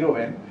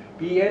P0n.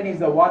 Pn is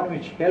the one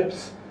which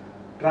helps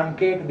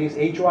truncate this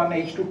H1,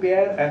 H2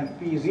 pair, and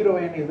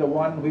P0n is the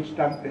one which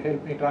helps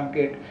me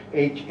truncate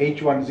H10,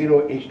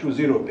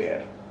 H20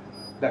 pair.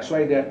 That's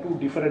why there are two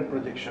different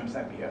projections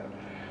appear.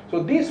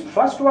 So this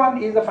first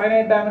one is the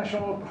finite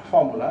dimensional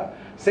formula.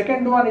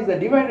 Second one is the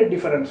divided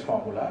difference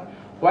formula,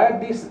 where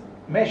this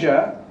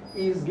measure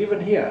is given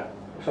here.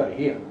 Sorry,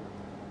 here.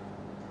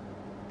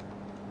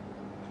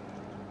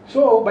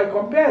 So by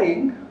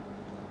comparing,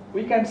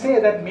 we can say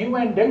that mu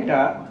and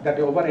delta, that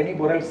over any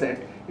Borel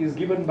set, is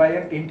given by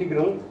an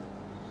integral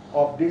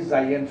of this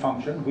in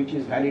function, which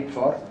is valid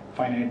for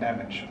finite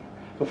dimension.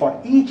 So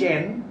for each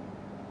n,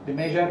 the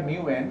measure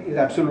mu n is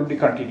absolutely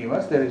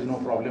continuous. There is no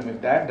problem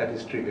with that. That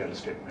is trivial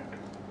statement.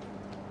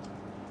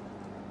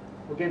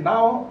 Okay,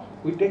 now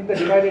we take the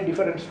divided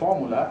difference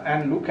formula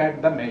and look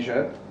at the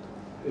measure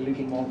a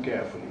little more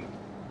carefully.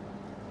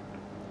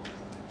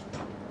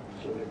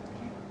 So let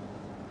me,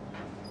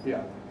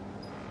 yeah.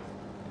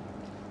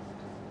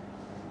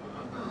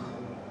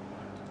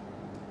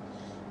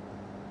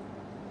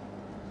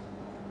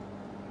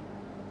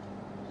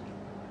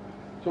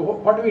 So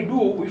what do?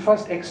 We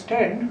first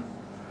extend,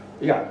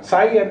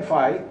 psi and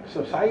phi.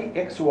 So psi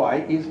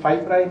xy is phi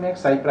prime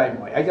x, psi prime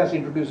y. I just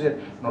introduce a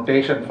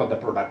notation for the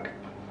product.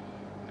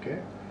 Okay.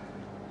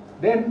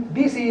 Then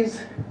this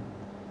is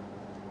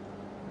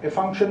a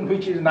function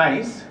which is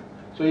nice.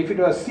 So if it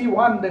was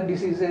C1, then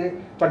this is a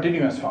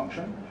continuous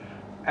function.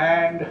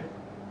 And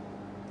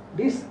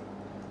this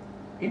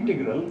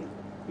integral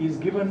is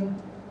given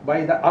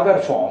by the other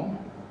form,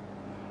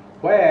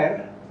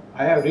 where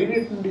I have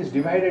rewritten this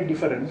divided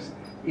difference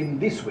in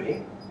this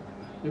way.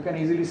 You can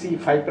easily see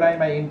phi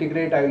prime I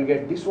integrate, I will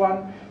get this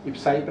one. If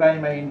psi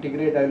prime I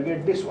integrate, I will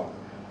get this one.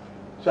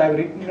 So I have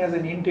written as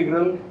an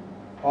integral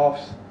of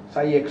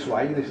psi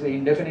xy, this is an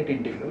indefinite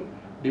integral,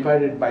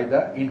 divided by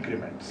the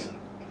increments.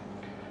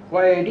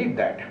 Why I did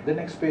that? The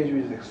next page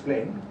will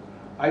explain.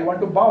 I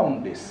want to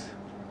bound this.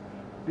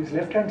 this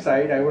left hand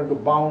side I want to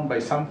bound by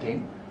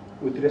something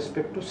with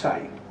respect to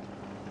psi,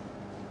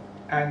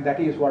 and that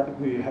is what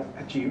we have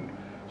achieved.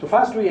 So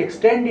first we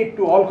extend it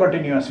to all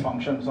continuous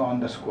functions on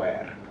the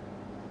square,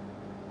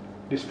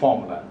 this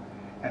formula,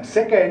 and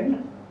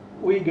second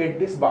we get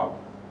this bound.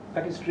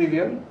 That is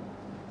trivial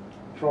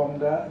from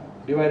the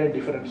divided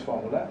difference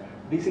formula.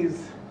 This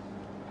is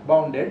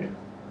bounded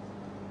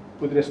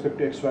with respect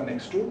to x1,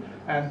 x2,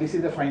 and this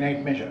is a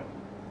finite measure,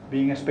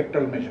 being a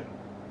spectral measure.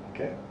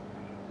 Okay.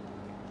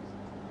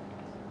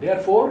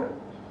 Therefore,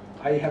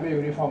 I have a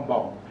uniform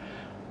bound.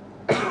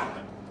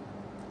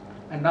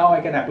 And now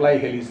I can apply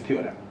Helly's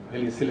theorem,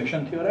 Helly's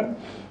selection theorem,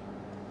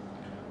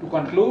 to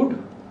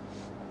conclude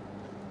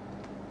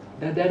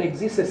that there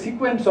exists a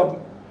sequence of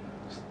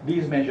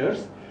these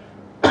measures,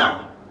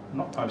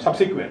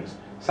 subsequence,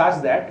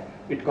 such that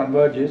it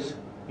converges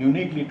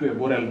uniquely to a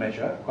Borel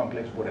measure,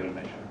 complex Borel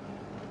measure,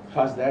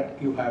 such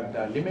that you have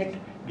the limit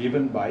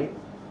given by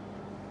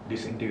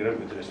this integral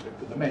with respect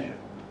to the measure.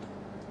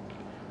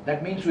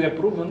 That means we have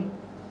proven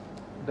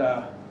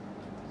the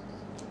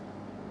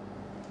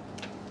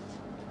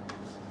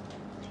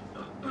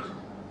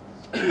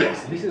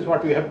yes, this is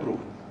what we have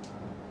proved.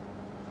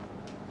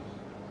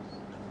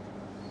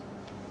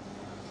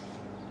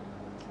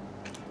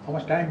 How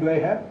much time do I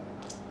have?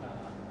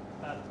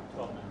 About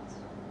 12 minutes.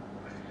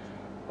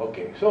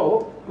 Okay,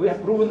 so we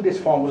have proven this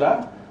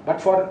formula, but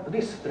for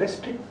this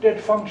restricted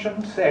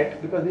function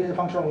set, because this is a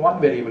function of one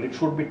variable, it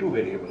should be two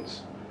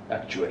variables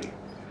actually.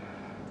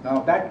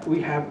 Now that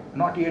we have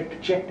not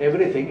yet checked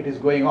everything, it is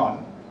going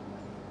on.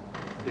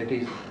 That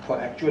is for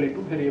actually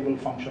two variable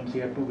functions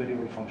here, two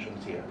variable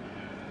functions here.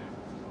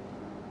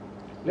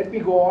 Let me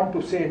go on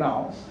to say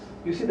now,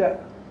 you see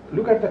that,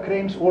 look at the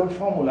Krein's old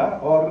formula,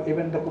 or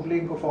even the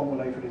Kuplienko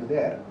formula if it is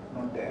there,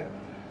 not there.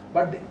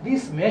 But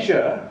this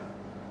measure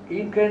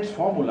in Krein's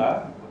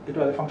formula, it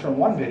was a function of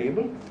one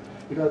variable,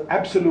 it was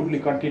absolutely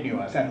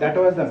continuous, and that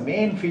was the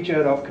main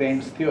feature of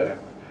Krein's theorem,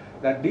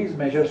 that these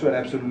measures were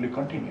absolutely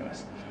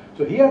continuous.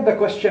 So here the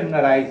question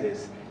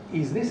arises,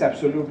 is this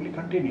absolutely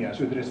continuous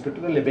with respect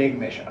to the Lebesgue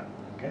measure,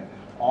 okay,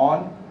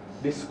 on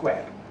this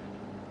square?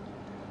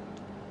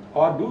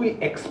 Or do we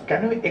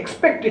can we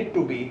expect it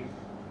to be?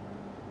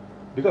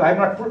 Because I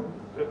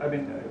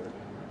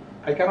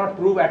cannot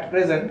prove at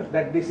present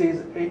that this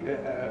is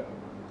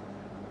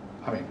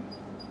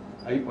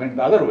I went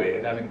the other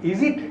way.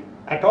 Is it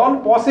at all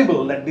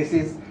possible that this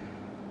is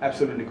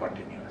absolutely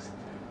continuous?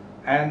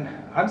 And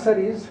answer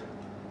is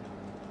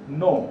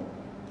no.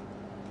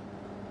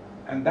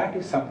 And that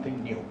is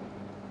something new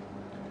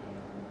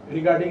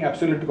regarding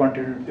absolute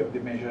continuity of the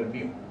measure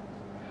mu.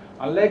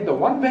 Unlike the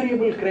one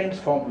variable Krein's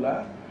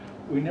formula,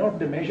 we note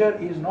the measure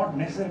is not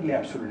necessarily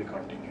absolutely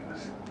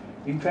continuous.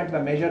 In fact, the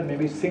measure may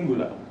be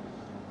singular.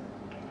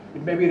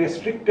 It may be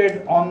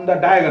restricted on the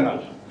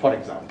diagonal, for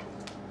example.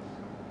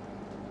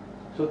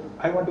 So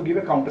I want to give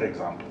a counter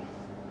example,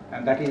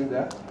 and that is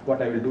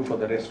what I will do for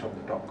the rest of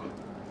the talk.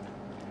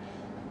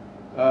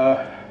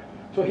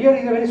 So here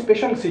is a very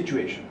special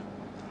situation.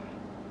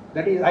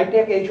 That is, I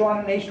take h1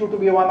 and h2 to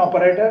be one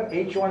operator,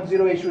 h10,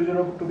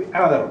 h20 to be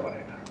another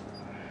operator,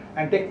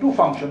 and take two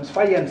functions,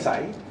 phi and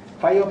psi,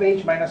 phi of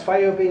h minus phi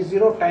of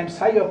h0 times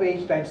psi of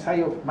h times psi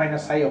of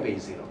minus psi of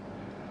h0.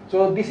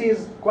 So this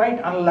is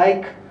quite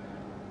unlike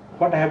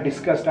what I have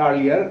discussed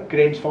earlier,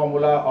 Krein's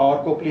formula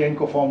or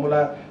Kuplienko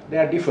formula. They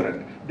are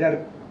different. They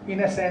are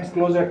in a sense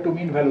closer to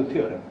mean value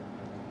theorem.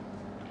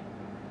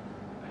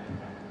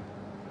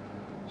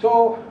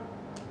 So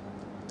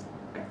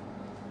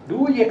do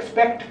we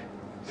expect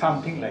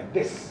something like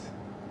this?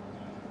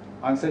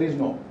 Answer is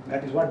no.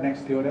 That is what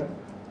next theorem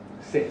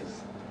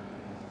says.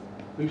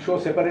 We'll show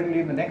separately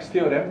in the next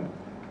theorem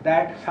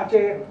that such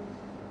a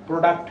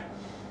product,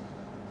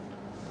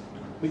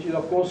 which is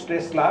of course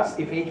trace class,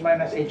 if h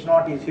minus h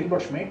naught is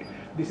Hilbert-Schmidt,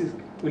 this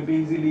will be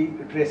easily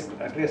trace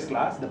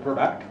class, the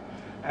product,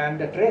 and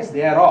the trace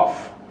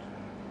thereof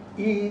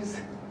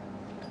is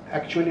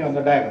actually on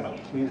the diagonal,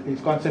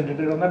 is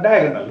concentrated on the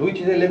diagonal, which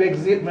is a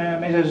Lebesgue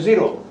measure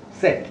 0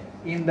 set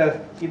in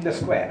the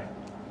square.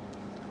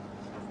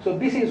 So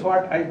this is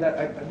what,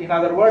 in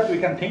other words, we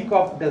can think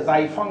of the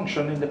xi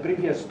function in the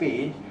previous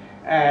page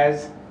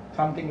as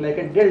something like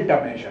a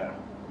delta measure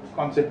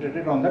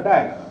concentrated on the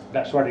diagonal.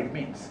 That's what it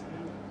means.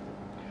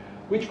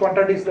 Which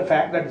contradicts the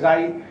fact that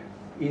xi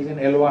is in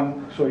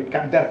L1, so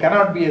there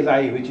cannot be a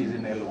xi which is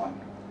in L1.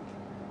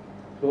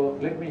 So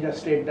let me just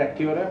state that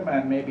theorem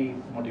and maybe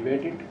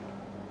motivate it.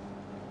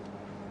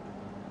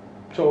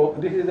 So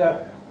this is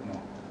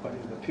what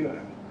is the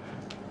theorem?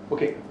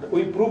 Okay,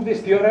 we prove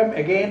this theorem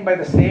again by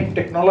the same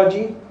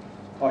technology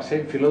or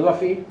same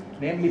philosophy,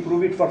 namely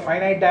prove it for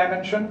finite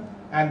dimension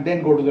and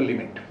then go to the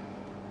limit.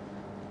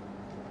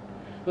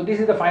 So this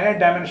is the finite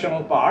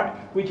dimensional part,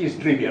 which is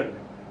trivial,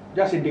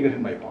 just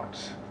integration by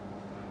parts.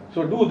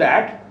 So do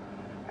that,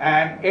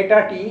 and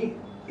eta t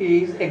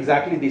is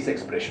exactly this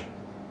expression.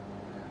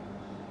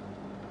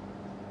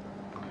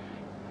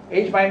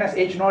 H minus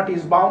h naught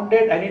is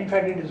bounded, and in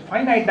fact it is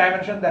finite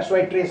dimension, that's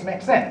why trace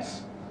makes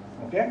sense.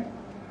 Okay?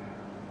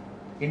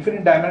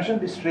 Infinite dimension,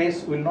 this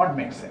trace will not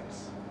make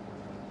sense.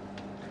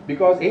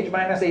 because H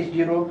minus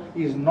H0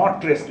 is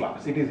not trace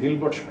class, it is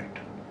Hilbert-Schmidt.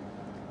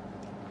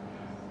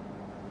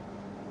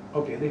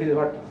 Okay, this is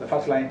what the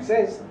first line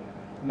says.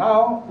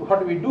 Now,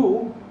 what we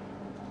do,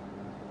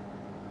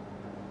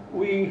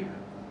 we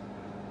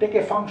take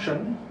a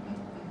function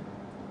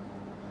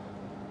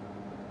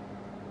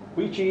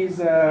which is,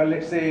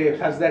 let's say,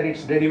 such that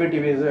its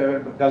derivative is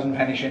doesn't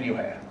vanish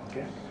anywhere.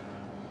 Okay.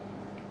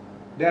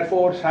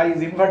 Therefore, psi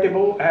is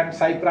invertible and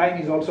psi prime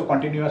is also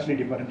continuously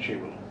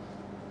differentiable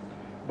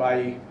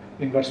by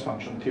inverse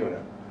function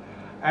theorem.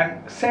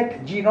 And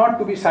set G naught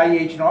to be psi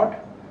H naught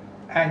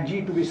and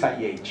G to be psi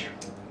H.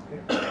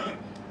 Okay.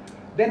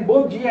 Then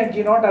both G and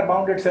G naught are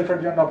bounded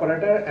self-adjoint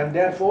operator, and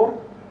therefore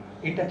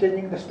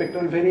interchanging the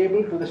spectral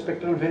variable to the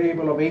spectral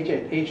variable of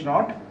H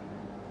naught,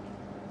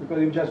 because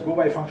you just go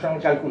by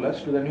functional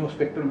calculus to the new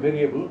spectral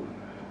variable,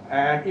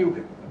 and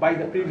you by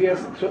the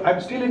previous, so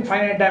I'm still in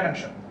finite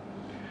dimension.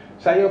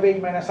 Psi of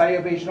H minus psi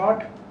of H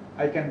naught,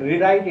 I can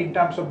rewrite in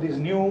terms of this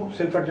new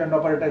self-adjoint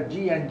operator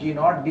G and G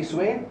naught this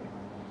way,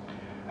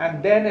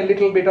 and then a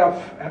little bit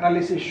of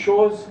analysis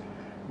shows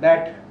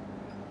that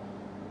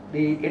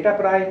the eta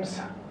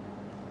primes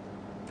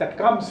that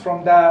comes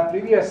from the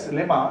previous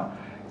lemma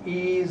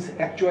is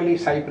actually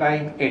psi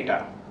prime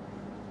eta.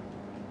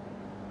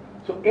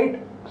 So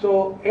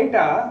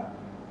eta,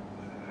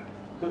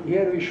 so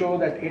here we show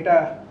that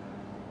eta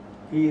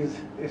is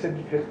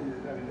essentially,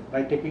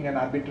 by taking an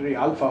arbitrary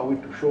alpha, we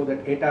show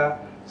that eta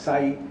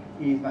psi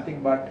is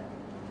nothing but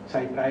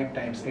psi prime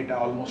times eta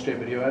almost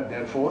everywhere.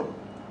 Therefore,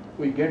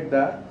 we get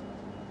the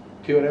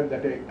theorem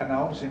that I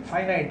announced in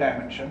finite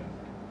dimension,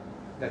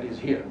 that is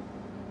here.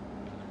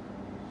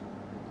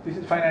 This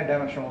is finite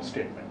dimensional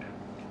statement.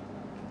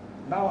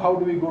 Now, how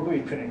do we go to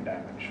infinite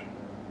dimension?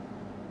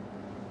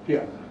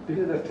 Here, this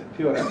is the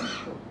theorem.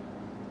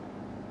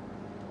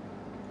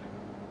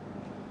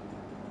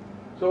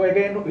 So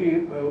again,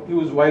 we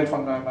use Weil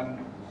von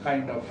Neumann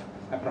kind of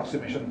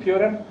approximation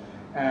theorem,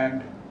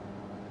 and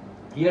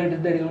here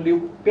there is only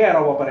pair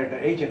of operator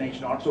H and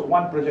H naught, so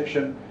one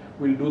projection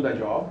will do the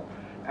job,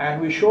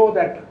 and we show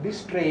that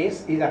this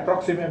trace is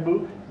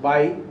approximable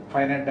by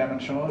finite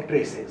dimensional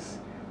traces.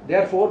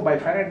 Therefore, by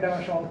finite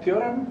dimensional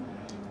theorem,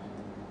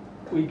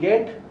 we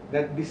get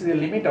that this is the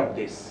limit of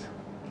this.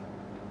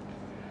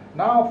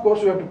 Now, of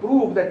course, we have to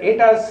prove that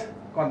etas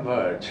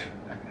converge,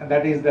 and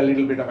that is the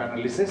little bit of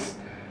analysis.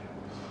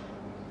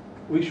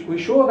 We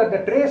show that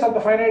the trace of the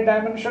finite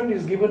dimension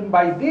is given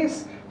by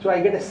this, so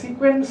I get a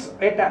sequence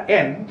eta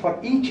n for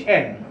each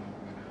n,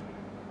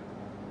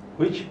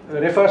 which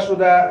refers to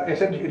the,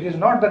 essentially, it is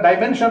not the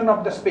dimension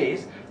of the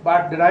space,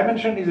 but the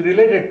dimension is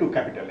related to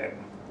capital N.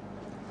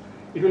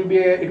 It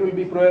will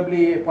be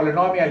probably a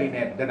polynomial in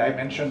n. The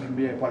dimension will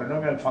be a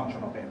polynomial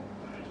function of n.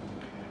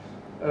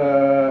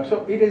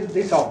 So it is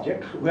this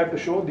object. We have to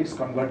show this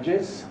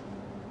converges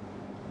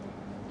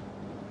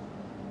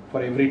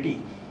for every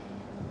t,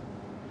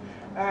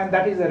 and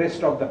that is the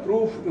rest of the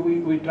proof.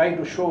 We try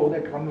to show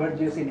that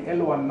converges in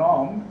L1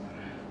 norm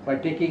by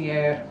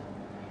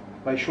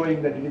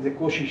showing that it is a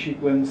Cauchy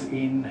sequence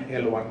in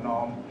L1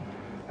 norm,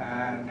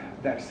 and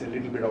that's a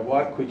little bit of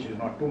work which is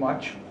not too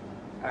much,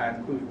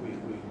 and we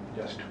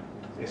just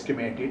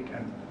estimate it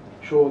and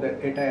show that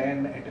eta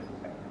n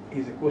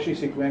is a Cauchy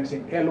sequence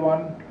in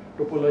L1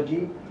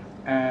 topology,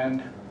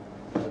 and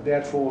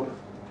therefore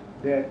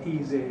there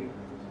is a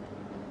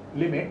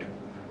limit.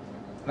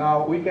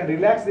 Now we can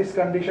relax this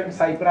condition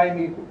psi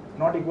prime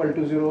not equal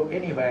to 0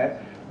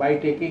 anywhere by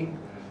taking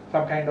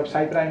some kind of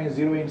psi prime is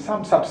 0 in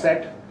some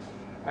subset,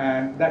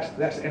 and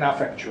that's enough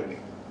actually.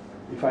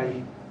 If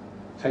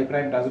psi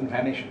prime doesn't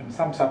vanish in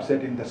some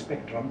subset in the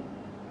spectrum,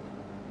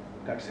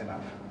 that's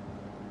enough.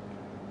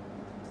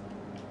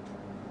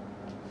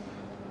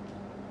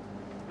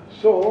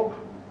 So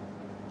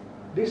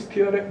this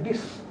theorem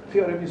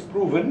is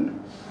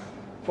proven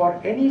for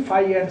any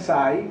phi and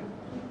psi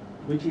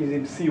which is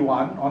in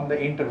C1 on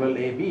the interval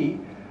AB,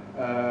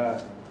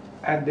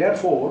 and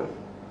therefore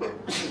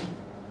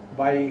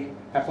by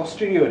a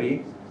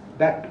posteriori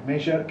that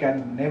measure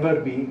can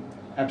never be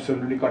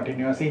absolutely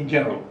continuous in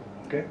general.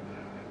 Okay,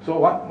 so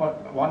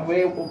one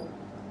way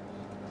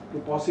to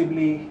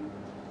possibly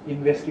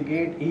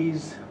investigate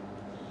is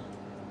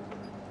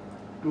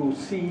to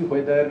see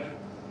whether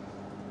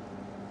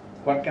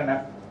one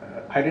can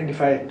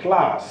identify a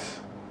class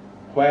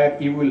where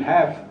you will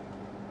have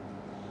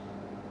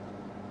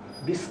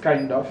this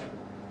kind of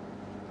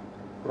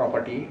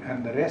property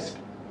and the rest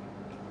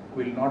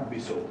will not be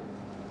so.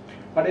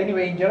 But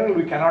anyway, in general,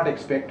 we cannot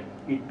expect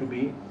it to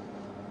be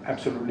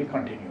absolutely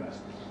continuous.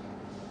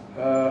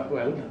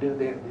 Well,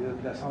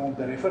 these are some of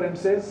the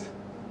references.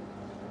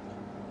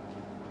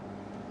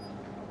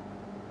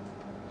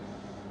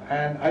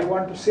 And I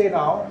want to say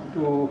now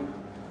to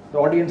the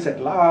audience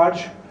at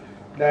large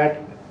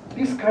that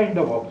this kind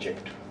of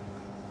object,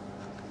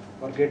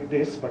 forget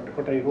this, but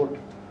what I wrote,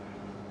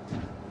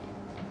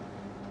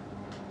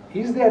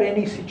 is there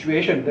any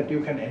situation that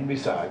you can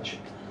envisage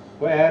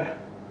where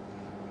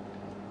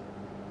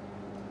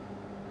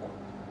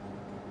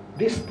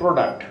this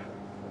product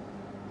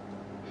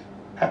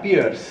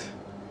appears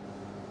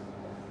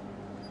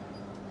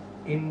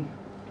in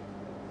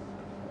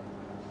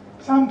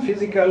some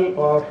physical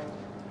or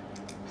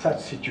such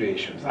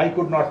situations. I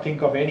could not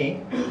think of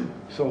any.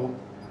 So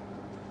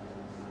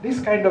this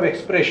kind of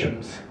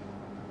expressions,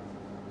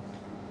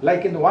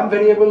 like in the one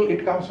variable,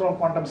 it comes from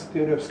quantum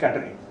theory of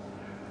scattering.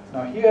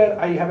 Now here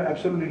I have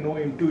absolutely no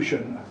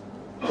intuition,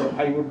 so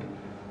I would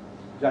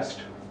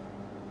just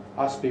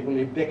ask people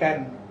if they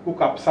can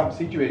cook up some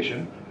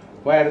situation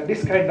where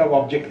this kind of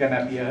object can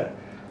appear.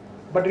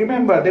 But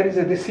remember, there is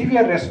the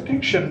severe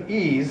restriction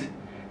is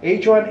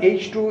H1,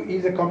 H2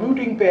 is a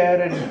commuting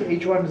pair, and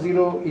H10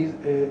 is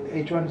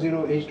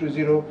H10,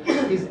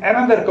 H20 is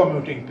another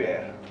commuting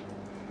pair,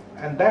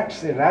 and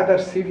that's a rather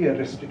severe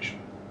restriction.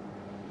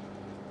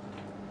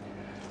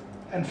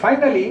 And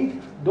finally,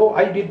 though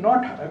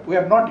we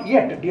have not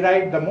yet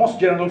derived the most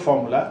general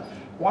formula,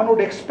 one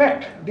would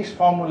expect this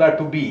formula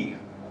to be.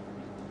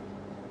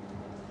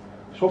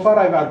 So far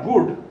I have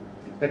argued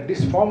that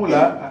this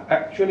formula,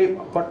 actually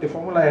what the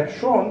formula I have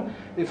shown,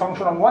 the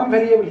function of one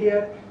variable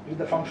here is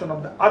the function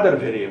of the other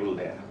variable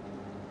there.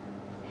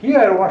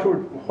 Here what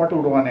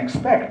would one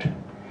expect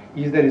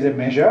is there is a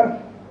measure.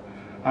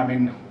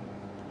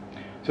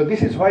 So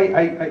this is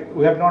why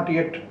we have not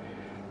yet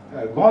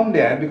gone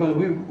there, because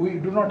we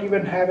do not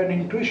even have an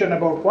intuition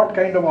about what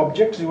kind of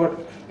objects you are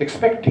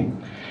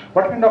expecting.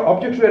 What kind of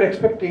objects we are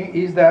expecting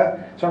is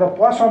the sort of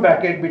Poisson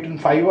bracket between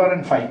phi1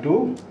 and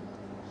phi2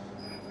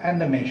 and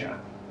the measure.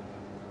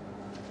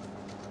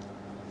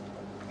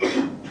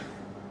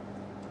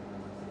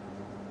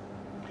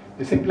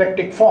 The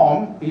symplectic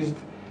form is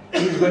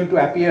going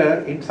to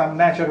appear in some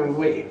natural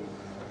way.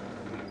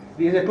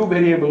 These are two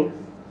variable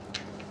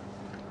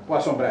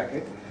Poisson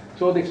bracket.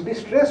 So this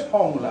stress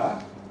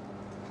formula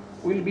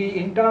will be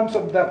in terms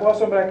of the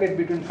Poisson bracket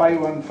between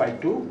phi1 and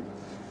phi2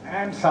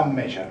 and some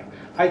measure.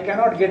 I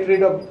cannot get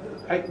rid of,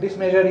 this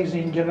measure is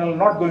in general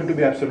not going to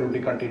be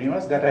absolutely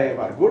continuous, that I have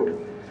argued,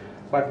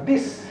 but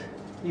this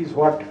is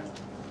what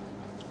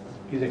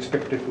is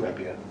expected to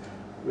appear.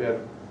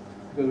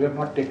 Because we have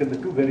not taken the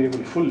two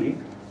variables fully,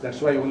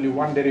 that's why only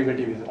one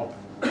derivative is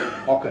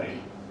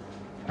occurring.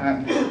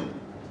 And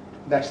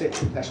that's it,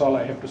 that's all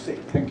I have to say.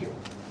 Thank you.